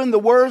were doing the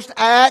worst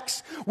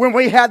acts, when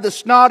we had the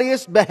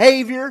snottiest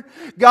behavior,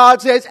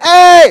 God says,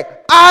 hey,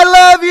 I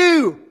love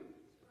you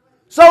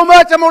so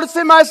much I'm going to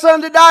send my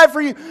son to die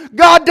for you.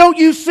 God, don't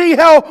you see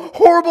how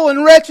horrible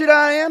and wretched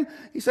I am?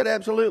 He said,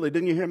 absolutely.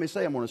 Didn't you hear me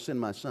say I'm going to send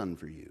my son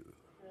for you?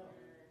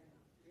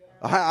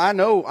 I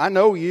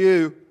know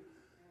you,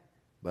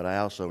 but I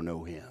also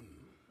know Him.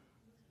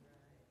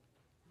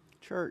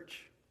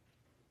 Church,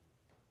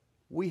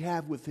 we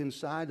have within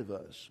inside of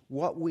us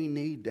what we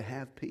need to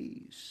have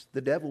peace.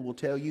 The devil will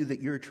tell you that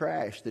you're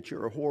trash, that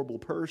you're a horrible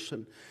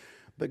person.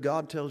 But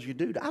God tells you,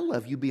 dude, I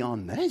love you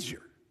beyond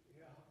measure.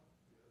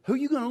 Who are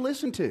you going to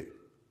listen to?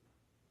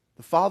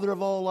 The father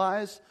of all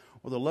lies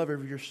or the lover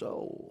of your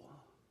soul?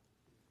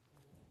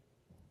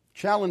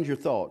 Challenge your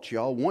thoughts,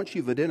 y'all. Once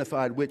you've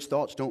identified which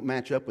thoughts don't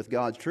match up with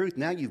God's truth,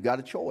 now you've got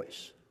a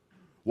choice.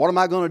 What am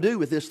I going to do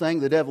with this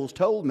thing the devil's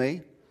told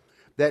me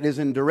that is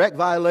in direct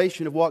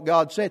violation of what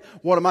God said?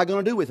 What am I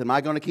going to do with it? Am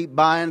I going to keep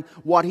buying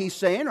what He's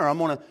saying, or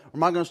am I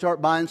going to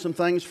start buying some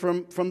things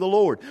from the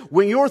Lord?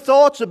 When your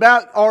thoughts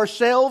about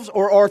ourselves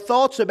or our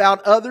thoughts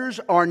about others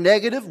are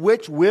negative,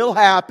 which will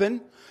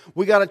happen,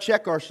 we got to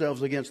check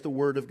ourselves against the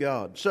Word of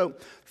God. So,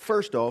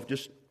 first off,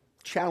 just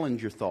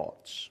challenge your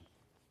thoughts.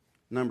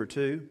 Number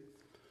 2,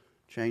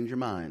 change your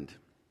mind.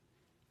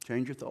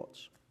 Change your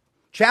thoughts.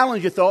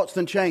 Challenge your thoughts,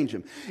 then change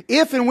them.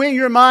 If and when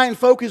your mind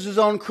focuses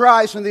on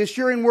Christ and the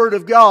assuring Word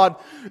of God,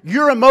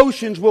 your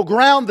emotions will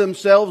ground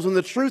themselves in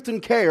the truth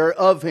and care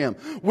of Him.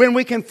 When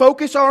we can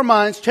focus our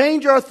minds,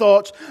 change our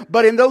thoughts,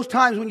 but in those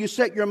times when you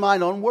set your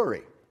mind on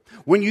worry.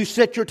 when you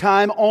set your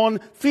time on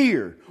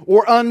fear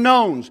or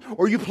unknowns,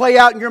 or you play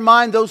out in your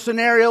mind those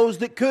scenarios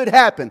that could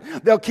happen.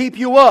 They'll keep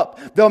you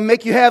up. They'll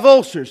make you have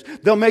ulcers.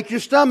 They'll make your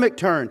stomach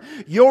turn.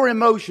 Your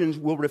emotions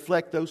will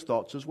reflect those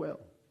thoughts as well.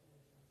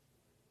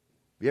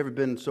 You ever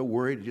been so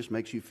worried it just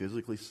makes you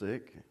physically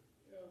sick?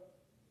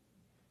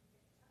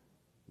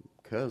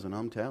 Cousin,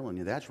 I'm telling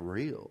you, that's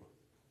real.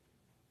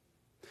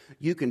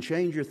 You can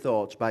change your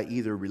thoughts by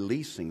either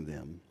releasing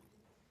them.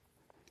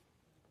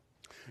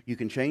 You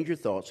can change your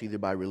thoughts either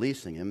by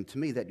releasing them. To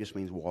me, that just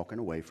means walking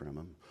away from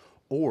them.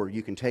 Or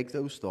you can take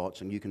those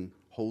thoughts and you can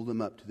hold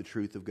them up to the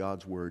truth of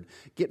God's Word.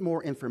 Get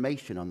more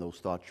information on those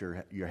thoughts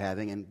you're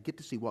having and get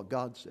to see what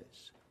God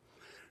says.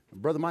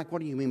 Brother Mike,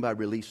 what do you mean by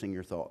releasing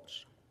your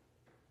thoughts?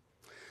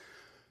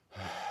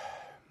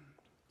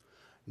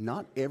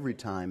 Not every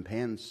time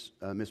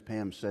Miss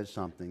Pam says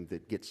something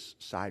that gets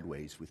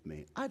sideways with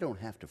me, I don't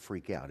have to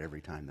freak out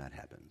every time that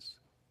happens.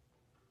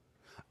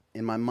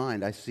 In my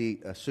mind, I see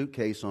a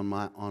suitcase on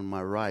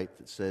my right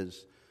that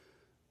says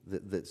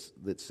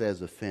that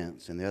says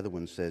offense, and the other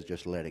one says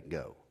just let it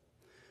go.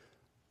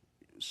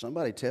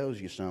 Somebody tells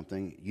you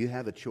something, you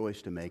have a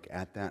choice to make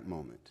at that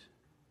moment.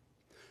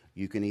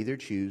 You can either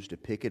choose to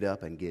pick it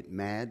up and get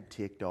mad,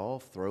 ticked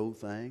off, throw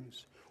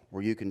things,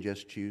 or you can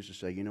just choose to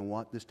say, you know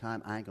what, this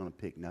time I ain't going to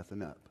pick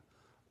nothing up.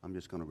 I'm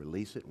just going to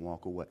release it and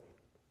walk away.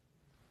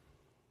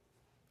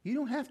 You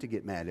don't have to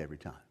get mad every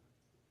time.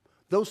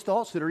 Those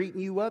thoughts that are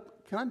eating you up,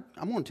 I'm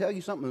going to tell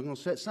you something that's going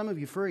to set some of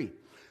you free.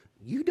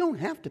 You don't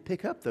have to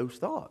pick up those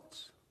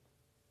thoughts.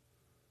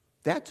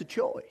 That's a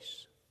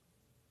choice.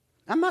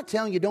 I'm not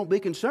telling you don't be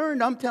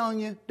concerned. I'm telling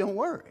you don't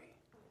worry.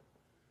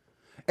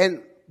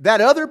 And that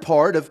other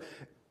part of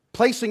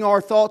placing our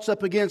thoughts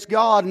up against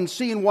God and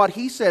seeing what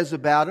He says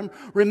about them,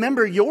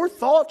 remember, your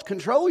thoughts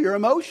control your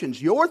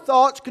emotions. Your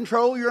thoughts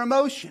control your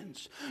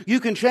emotions. You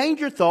can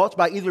change your thoughts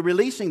by either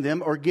releasing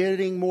them or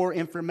getting more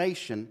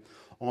information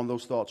on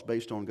those thoughts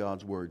based on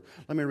God's Word.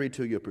 Let me read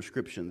to you a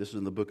prescription. This is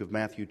in the book of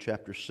Matthew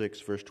chapter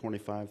 6, verse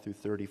 25 through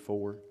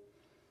 34.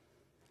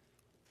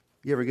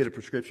 You ever get a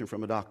prescription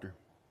from a doctor?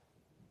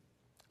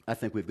 I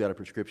think we've got a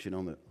prescription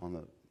on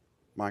the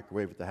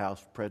microwave at the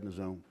house for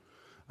prednisone.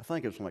 I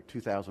think it was from like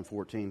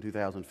 2014,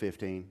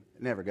 2015.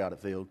 Never got it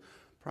filled.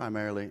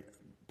 Primarily,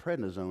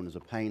 prednisone is a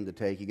pain to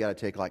take. You got to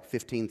take like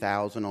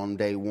 15,000 on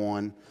day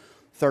 1,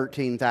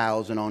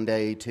 13,000 on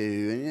day 2,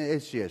 and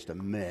it's just a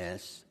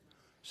mess.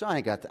 So I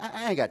ain't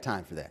got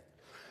time for that.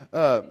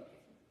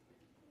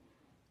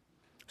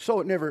 So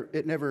it never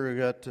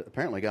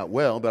apparently got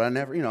well, but I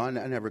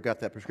never got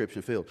that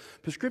prescription filled.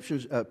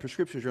 Prescriptions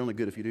are only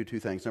good if you do two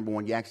things. Number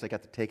one, you actually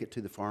got to take it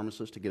to the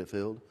pharmacist to get it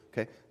filled.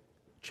 Okay,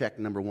 check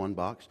number one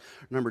box.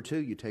 Number two,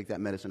 you take that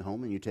medicine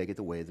home and you take it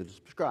the way that it's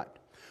prescribed.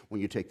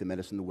 When you take the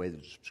medicine the way that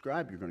it's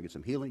prescribed, you're going to get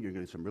some healing, you're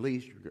going to get some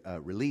release.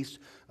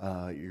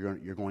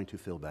 You're going to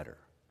feel better.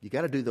 You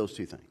got to do those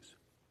two things.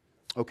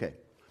 Okay.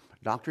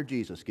 Dr.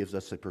 Jesus gives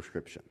us a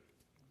prescription.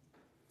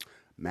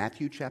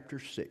 Matthew chapter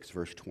 6,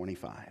 verse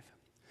 25.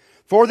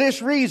 For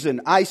this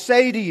reason, I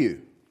say to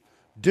you,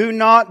 do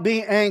not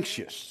be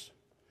anxious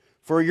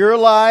for your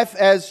life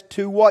as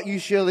to what you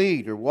shall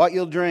eat or what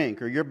you'll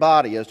drink, or your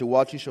body as to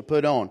what you shall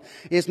put on.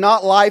 Is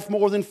not life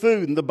more than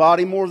food and the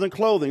body more than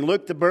clothing?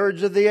 Look, the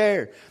birds of the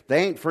air.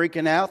 They ain't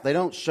freaking out. They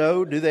don't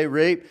sow, do they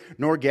reap,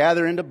 nor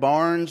gather into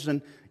barns,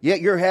 and yet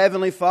your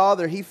heavenly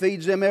Father, He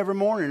feeds them every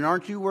morning.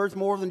 Aren't you worth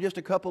more than just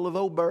a couple of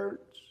old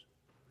birds?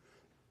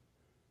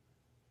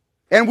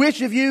 And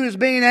which of you is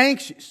being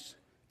anxious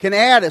can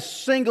add a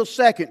single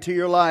second to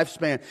your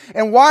lifespan?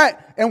 And why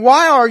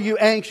are you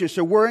anxious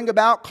or worrying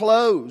about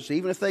clothes,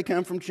 even if they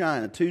come from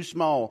China, too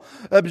small?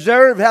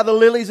 Observe how the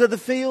lilies of the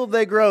field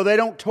they grow. They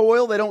don't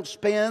toil, they don't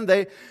spin,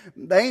 they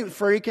ain't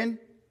freaking.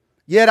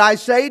 Yet I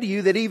say to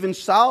you that even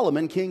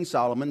Solomon, King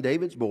Solomon,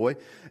 David's boy,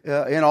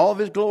 in all of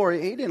his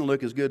glory, he didn't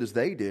look as good as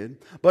they did.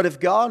 But if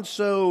God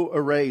so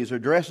arrays or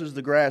dresses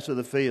the grass of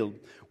the field,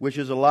 which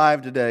is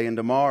alive today and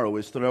tomorrow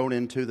is thrown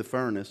into the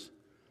furnace,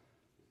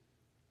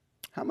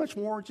 how much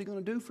more is He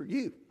going to do for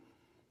you?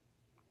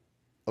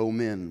 O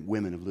men,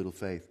 women of little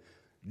faith.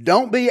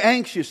 Don't be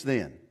anxious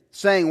then,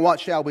 saying, what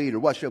shall we eat, or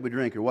what shall we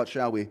drink, or what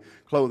shall we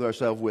clothe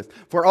ourselves with?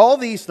 For all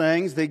these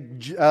things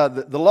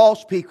the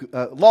lost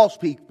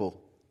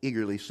people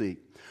eagerly seek.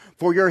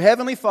 For your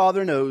heavenly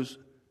Father knows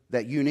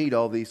that you need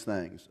all these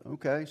things.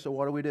 Okay, so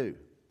what do?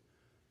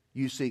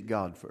 You seek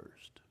God first.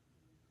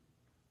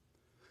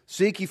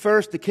 Seek ye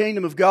first the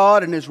kingdom of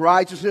God and His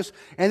righteousness,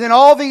 and then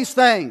all these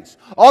things,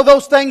 all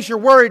those things you're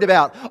worried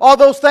about, all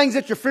those things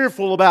that you're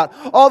fearful about,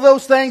 all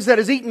those things that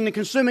is eating and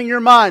consuming your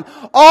mind,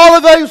 all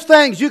of those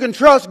things you can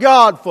trust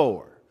God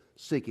for.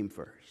 Seek Him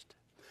first.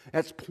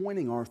 That's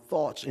pointing our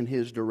thoughts in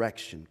His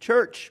direction.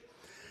 Church,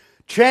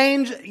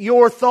 change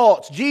your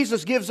thoughts.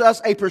 Jesus gives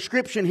us a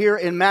prescription here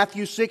in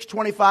Matthew 6,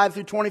 25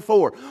 through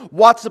 24.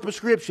 What's the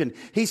prescription?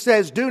 He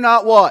says, do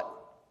not what?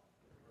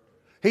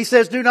 He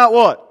says, do not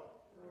what?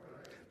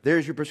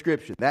 There's your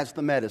prescription. That's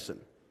the medicine.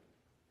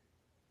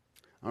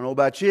 I don't know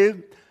about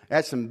you.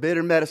 That's some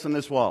bitter medicine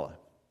to swallow.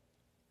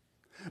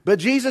 But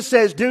Jesus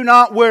says, do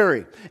not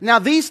worry. Now,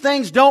 these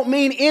things don't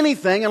mean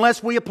anything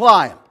unless we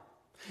apply them.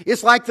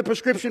 It's like the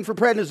prescription for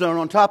prednisone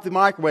on top of the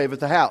microwave at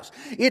the house.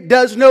 It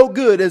does no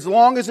good as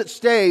long as it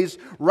stays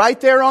right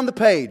there on the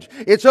page.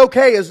 It's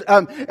okay.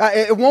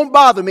 It won't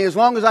bother me as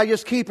long as I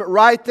just keep it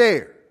right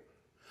there.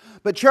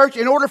 But church,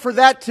 in order for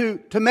that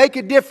to make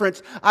a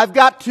difference, I've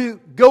got to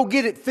go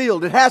get it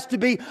filled. It has to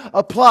be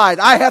applied.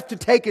 I have to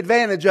take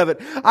advantage of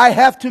it. I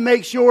have to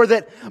make sure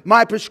that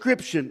my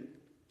prescription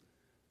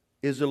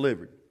is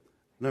delivered.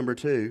 Number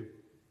 2,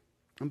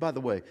 and by the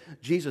way,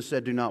 Jesus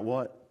said, do not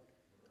what?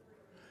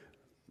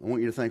 I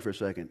want you to think for a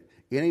second.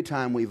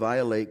 Anytime we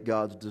violate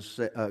God's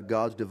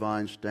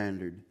divine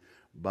standard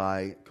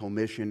by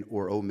commission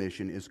or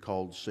omission is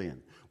called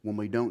sin. When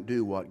we don't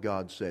do what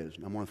God says.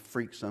 And I'm going to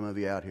freak some of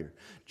you out here.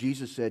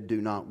 Jesus said, do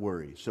not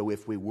worry. So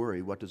if we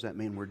worry, what does that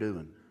mean we're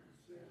doing?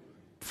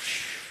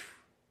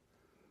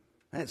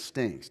 That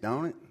stinks,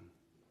 don't it?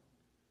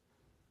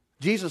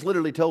 Jesus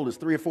literally told us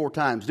 3 or 4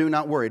 times, do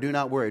not worry, do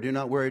not worry, do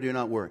not worry, do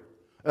not worry.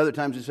 Other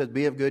times He says,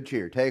 be of good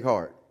cheer, take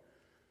heart.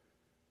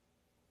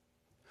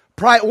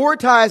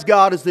 Prioritize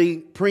God as the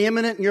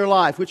preeminent in your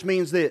life, which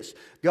means this.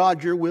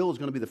 God, your will is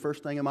going to be the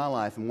first thing in my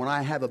life. And when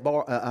I have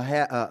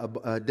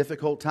a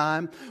difficult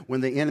time,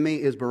 when the enemy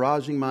is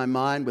barraging my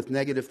mind with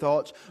negative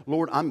thoughts,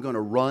 Lord, I'm going to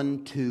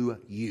run to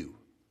you.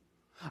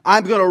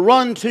 I'm going to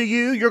run to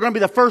you. You're going to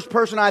be the first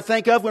person I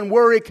think of when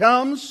worry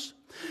comes.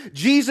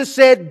 Jesus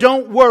said,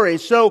 don't worry.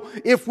 So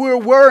if we're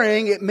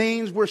worrying, it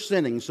means we're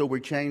sinning. So we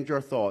change our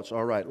thoughts.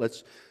 All right,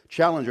 let's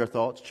challenge our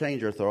thoughts,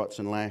 change our thoughts,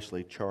 and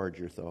lastly, charge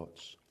your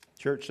thoughts.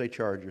 Church, say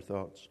charge your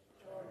thoughts.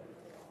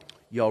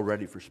 Y'all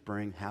ready for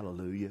spring?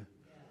 Hallelujah.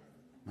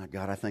 My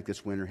God, I think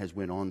this winter has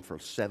went on for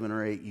 7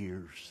 or 8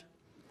 years.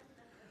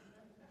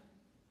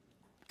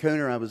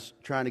 Cooner, I was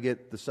trying to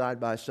get the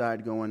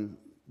side-by-side going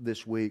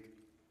this week,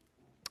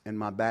 and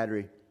my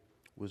battery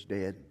was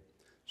dead.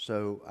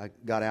 So I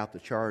got out the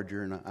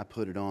charger, and I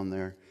put it on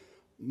there.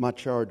 My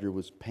charger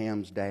was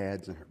Pam's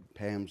dad's, and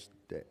Pam's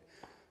dad.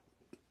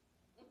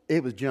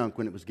 It was junk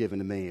when it was given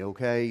to me,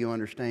 okay? You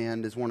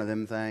understand? It's one of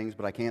them things,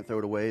 but I can't throw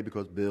it away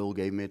because Bill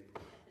gave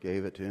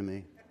it to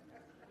me.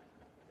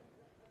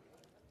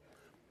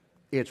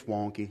 It's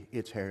wonky.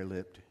 It's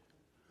hair-lipped.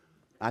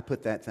 I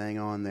put that thing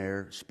on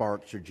there.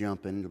 Sparks are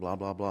jumping, blah,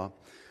 blah, blah.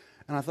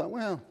 And I thought,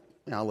 well,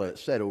 I'll let it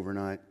set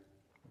overnight.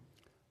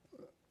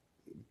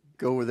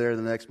 Go over there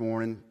the next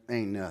morning,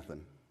 ain't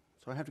nothing.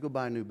 So I have to go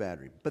buy a new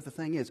battery. But the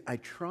thing is, I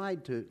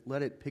tried to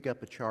let it pick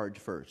up a charge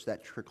first,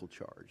 that trickle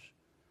charge.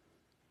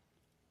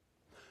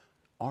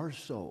 Our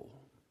soul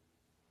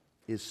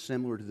is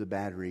similar to the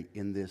battery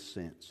in this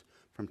sense.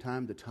 From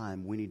time to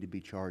time, we need to be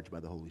charged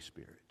by the Holy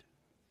Spirit.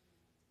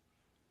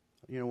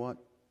 You know what?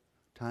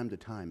 Time to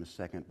time is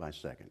second by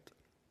second.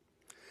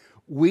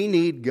 We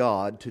need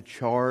God to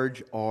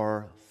charge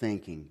our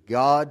thinking.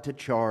 God to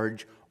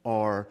charge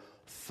our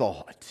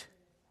thought.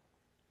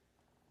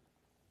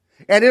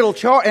 And it'll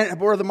charge. And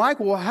Brother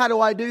Michael, well, how do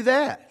I do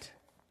that?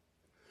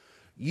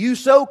 You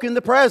soak in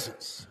the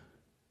presence.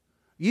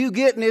 You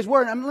get in His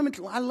Word.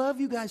 I love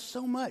you guys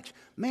so much.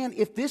 Man,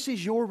 if this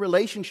is your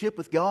relationship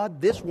with God,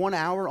 this 1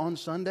 hour on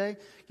Sunday,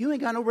 you ain't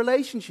got no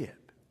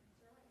relationship.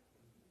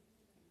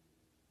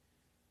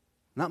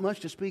 Not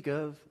much to speak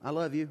of. I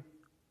love you.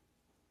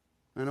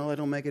 I know that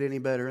don't make it any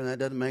better, and that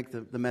doesn't make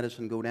the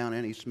medicine go down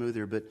any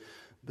smoother. But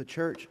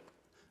church,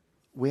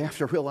 we have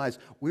to realize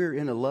we're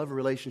in a love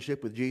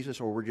relationship with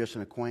Jesus, or we're just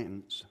an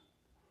acquaintance.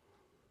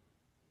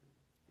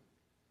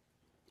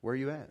 Where are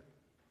you at?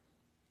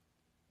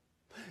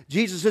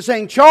 Jesus is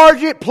saying,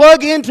 charge it,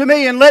 plug into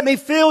me, and let me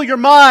fill your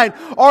mind.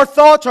 Our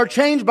thoughts are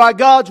changed by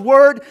God's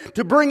Word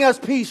to bring us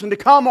peace and to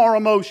calm our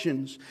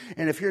emotions.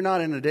 And if you're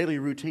not in a daily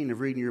routine of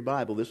reading your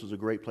Bible, this is a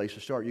great place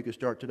to start. You can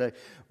start today.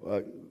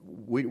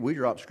 We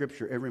drop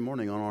Scripture every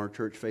morning on our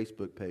church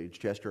Facebook page,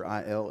 Chester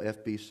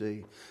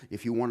ILFBC.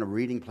 If you want a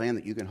reading plan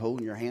that you can hold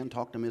in your hand,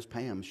 talk to Miss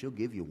Pam. She'll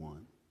give you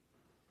one.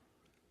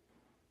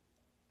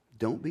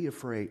 Don't be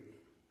afraid.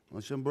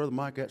 Well, some Brother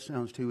Mike, that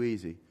sounds too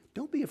easy.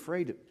 Don't be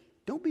afraid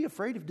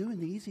of doing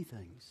the easy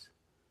things.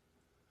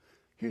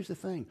 Here's the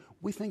thing.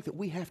 We think that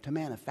we have to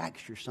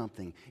manufacture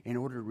something in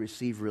order to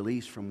receive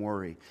release from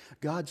worry.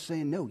 God's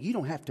saying, no, you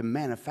don't have to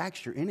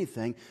manufacture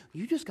anything.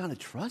 You just got to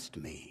trust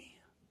me.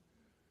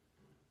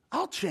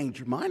 I'll change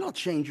your mind. I'll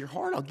change your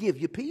heart. I'll give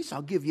you peace.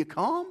 I'll give you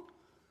calm.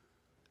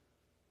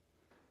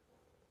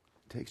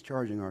 It takes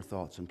charging our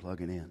thoughts and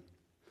plugging in.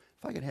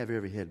 If I could have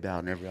every head bowed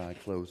and every eye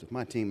closed, if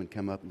my team would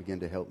come up and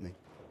begin to help me.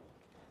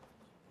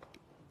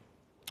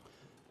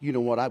 You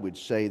know what? I would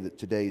say that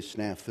today's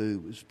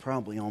snafu was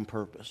probably on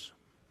purpose.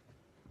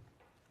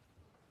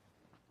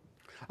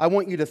 I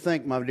want you to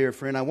think, my dear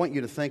friend, I want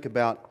you to think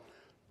about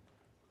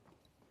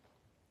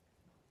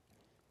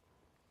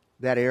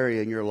that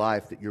area in your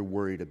life that you're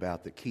worried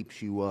about, that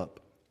keeps you up.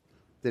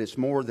 That it's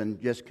more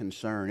than just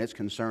concern. It's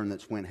concern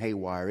that's went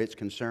haywire. It's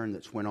concern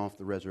that's went off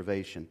the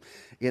reservation.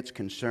 It's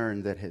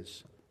concern that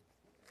has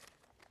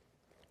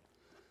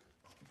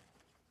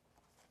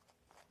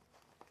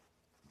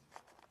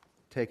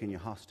taken you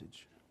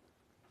hostage.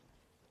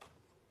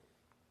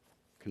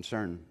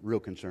 Real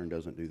concern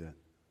doesn't do that.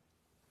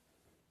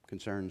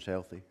 Concern's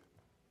healthy.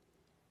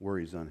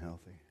 Worry's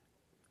unhealthy.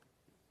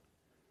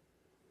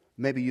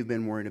 Maybe you've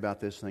been worried about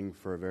this thing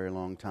for a very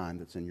long time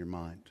that's in your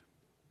mind.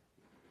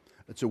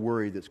 It's a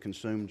worry that's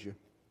consumed you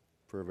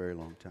for a very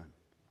long time.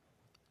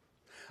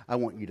 I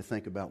want you to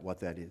think about what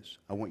that is.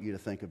 I want you to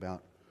think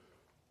about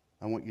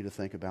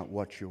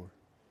what you're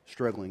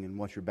struggling and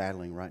what you're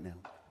battling right now.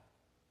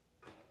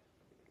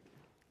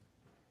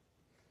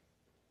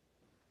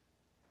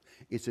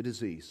 It's a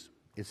disease.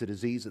 It's a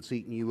disease that's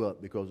eating you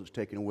up because it's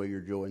taking away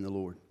your joy in the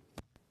Lord.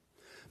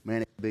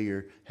 Man, it could be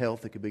your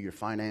health, it could be your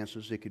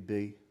finances, it could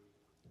be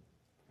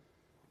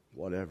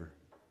whatever.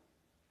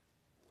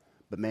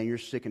 But man, you're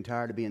sick and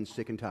tired of being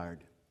sick and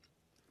tired.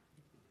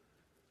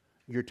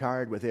 You're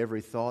tired with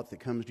every thought that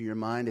comes to your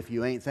mind. If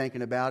you ain't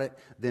thinking about it,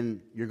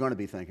 then you're going to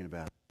be thinking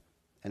about it.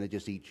 And it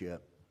just eats you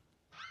up.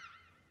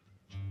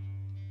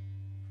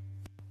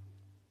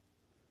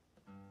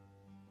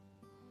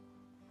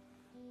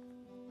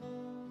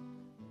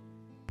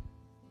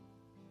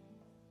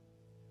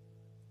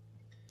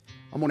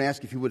 I'm going to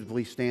ask if you would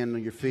please stand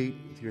on your feet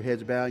with your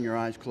heads bowed and your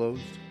eyes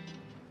closed.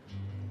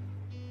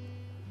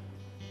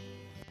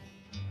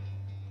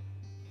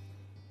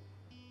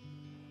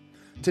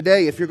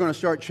 Today, if you're going to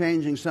start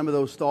changing some of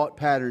those thought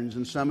patterns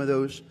and some of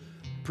those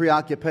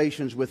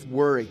preoccupations with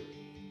worry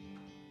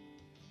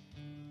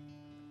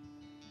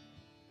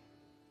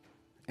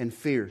and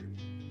fear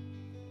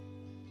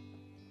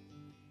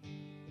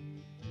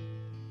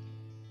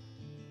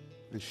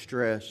and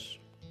stress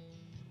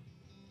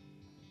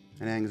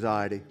and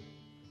anxiety,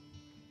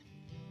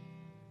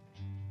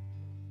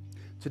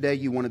 today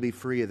you want to be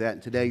free of that.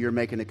 And today you're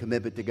making a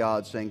commitment to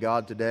God, saying,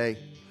 God, today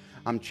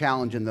I'm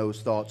challenging those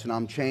thoughts and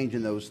I'm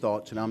changing those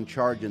thoughts and I'm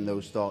charging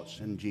those thoughts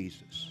in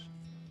Jesus.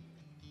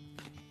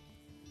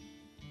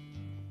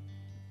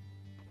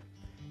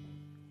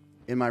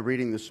 In my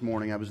reading this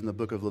morning, I was in the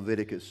book of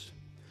Leviticus,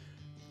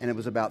 and it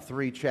was about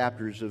 3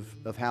 chapters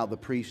of how the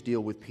priests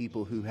deal with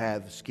people who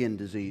have skin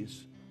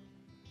disease.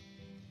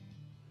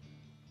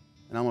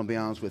 And I'm going to be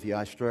honest with you,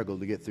 I struggled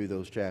to get through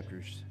those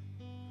chapters.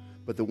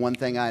 But the one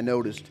thing I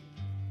noticed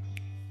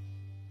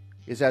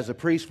is as a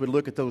priest would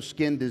look at those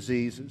skin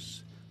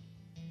diseases,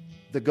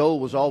 the goal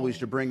was always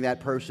to bring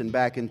that person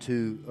back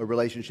into a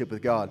relationship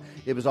with God.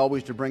 It was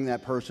always to bring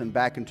that person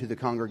back into the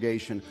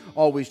congregation,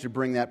 always to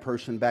bring that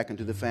person back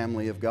into the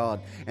family of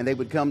God. And they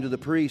would come to the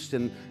priest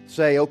and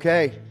say,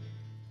 okay,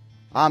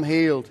 I'm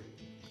healed.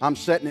 I'm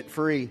setting it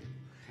free.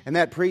 And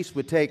that priest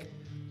would take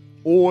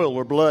oil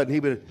or blood and he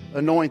would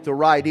anoint the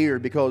right ear,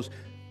 because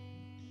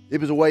it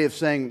was a way of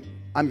saying,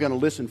 I'm going to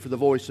listen for the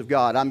voice of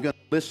God. I'm going to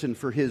listen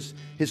for His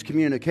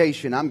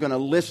communication. I'm going to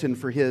listen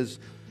for His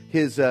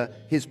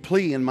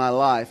plea in my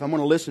life. I'm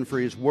going to listen for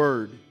His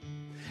word.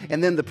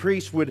 And then the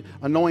priest would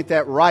anoint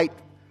that right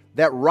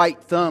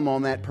thumb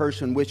on that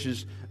person, which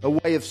is a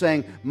way of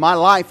saying, my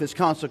life is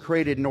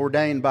consecrated and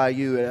ordained by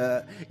you.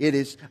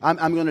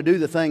 I'm going to do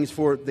the things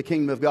for the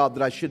kingdom of God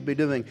that I should be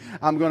doing.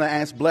 I'm going to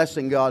ask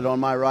blessing God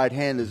on my right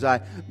hand as I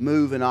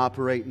move and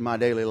operate in my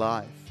daily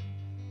life.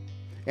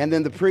 And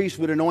then the priest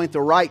would anoint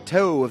the right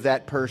toe of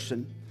that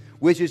person,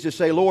 which is to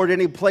say, Lord,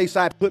 any place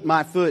I put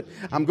my foot,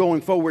 I'm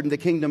going forward in the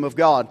kingdom of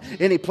God.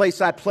 Any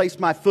place I place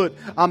my foot,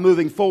 I'm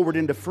moving forward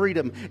into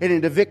freedom and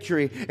into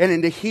victory and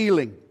into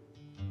healing.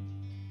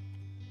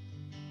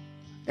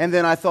 And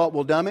then I thought,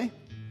 well, dummy,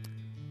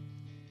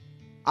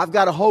 I've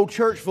got a whole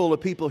church full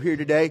of people here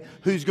today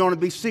who's going to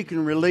be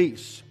seeking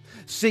release,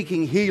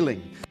 seeking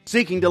healing,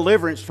 seeking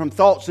deliverance from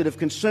thoughts that have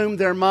consumed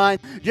their mind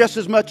just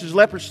as much as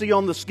leprosy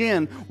on the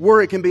skin.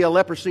 Worry can be a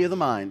leprosy of the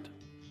mind.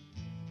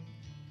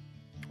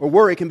 Or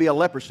worry can be a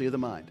leprosy of the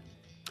mind.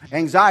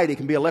 Anxiety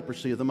can be a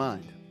leprosy of the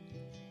mind.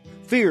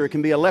 Fear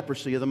can be a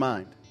leprosy of the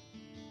mind.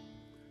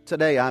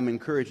 Today I'm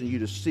encouraging you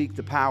to seek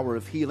the power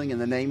of healing in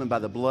the name and by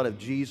the blood of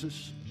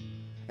Jesus.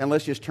 And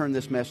let's just turn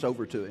this mess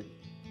over to Him.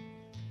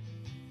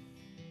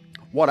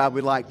 What I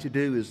would like to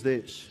do is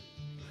this.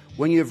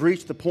 When you have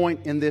reached the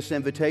point in this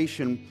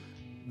invitation,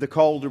 the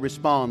call to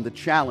respond, the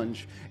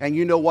challenge, and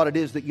you know what it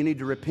is that you need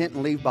to repent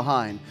and leave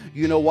behind.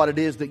 You know what it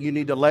is that you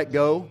need to let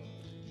go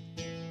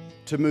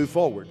to move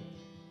forward.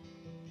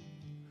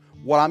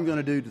 What I'm going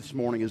to do this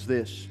morning is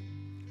this.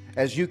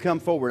 As you come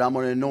forward, I'm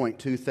going to anoint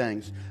 2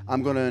 things.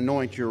 I'm going to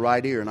anoint your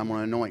right ear and I'm going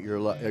to anoint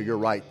your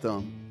right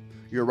thumb.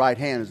 Your right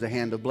hand is the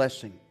hand of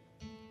blessing.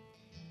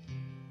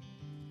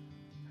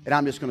 And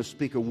I'm just going to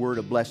speak a word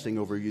of blessing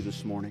over you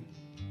this morning.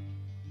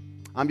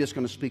 I'm just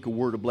going to speak a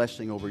word of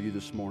blessing over you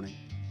this morning.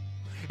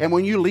 And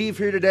when you leave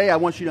here today, I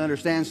want you to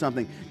understand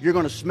something. You're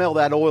going to smell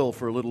that oil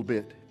for a little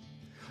bit.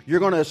 You're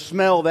going to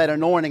smell that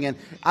anointing. And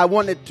I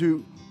want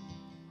you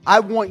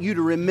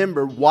to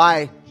remember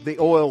why the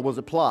oil was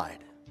applied.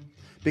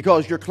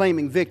 Because you're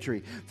claiming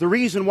victory. The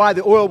reason why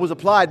the oil was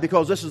applied,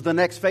 because this is the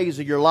next phase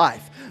of your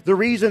life. The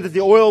reason that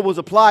the oil was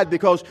applied,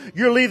 because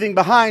you're leaving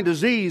behind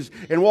disease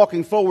and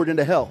walking forward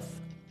into health.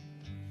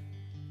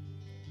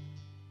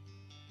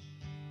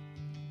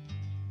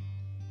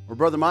 Well,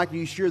 Brother Mike, are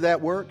you sure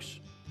that works?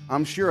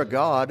 I'm sure of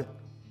God.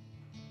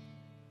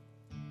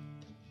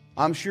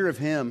 I'm sure of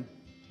Him.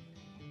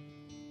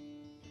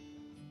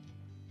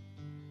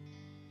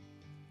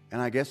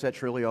 And I guess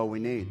that's really all we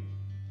need.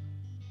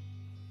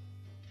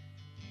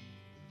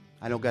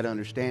 I don't got to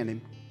understand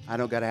Him. I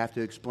don't got to have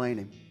to explain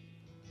Him.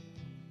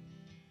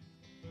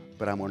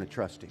 But I'm going to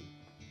trust Him.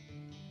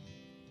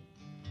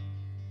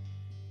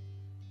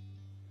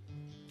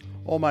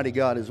 Almighty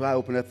God, as I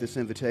open up this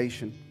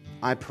invitation,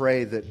 I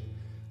pray that,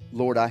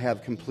 Lord, I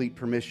have complete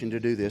permission to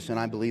do this, and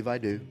I believe I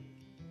do.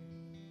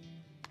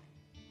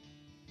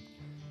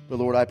 But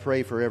Lord, I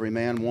pray for every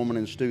man, woman,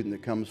 and student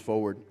that comes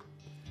forward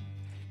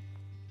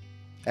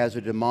as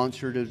a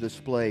demonstrative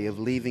display of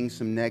leaving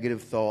some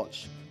negative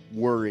thoughts,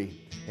 worry,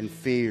 and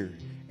fear,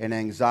 and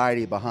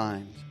anxiety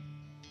behind.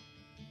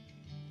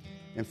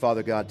 And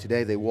Father God,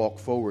 today they walk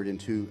forward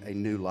into a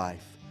new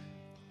life,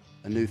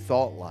 a new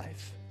thought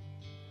life,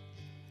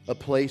 a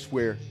place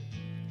where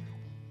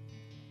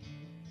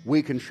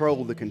we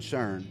control the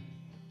concern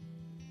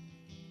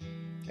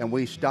and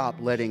we stop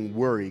letting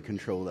worry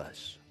control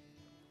us.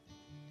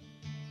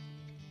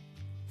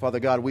 Father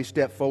God, we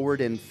step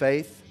forward in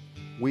faith.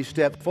 We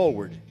step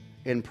forward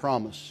in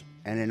promise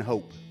and in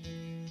hope.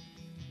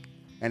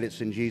 And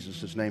it's in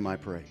Jesus' name I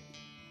pray.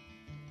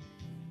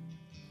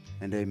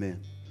 And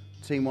amen.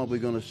 Team, what we're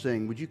going to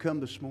sing, would you come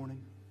this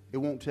morning? It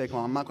won't take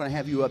long. I'm not going to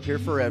have you up here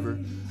forever.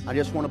 I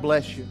just want to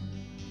bless you.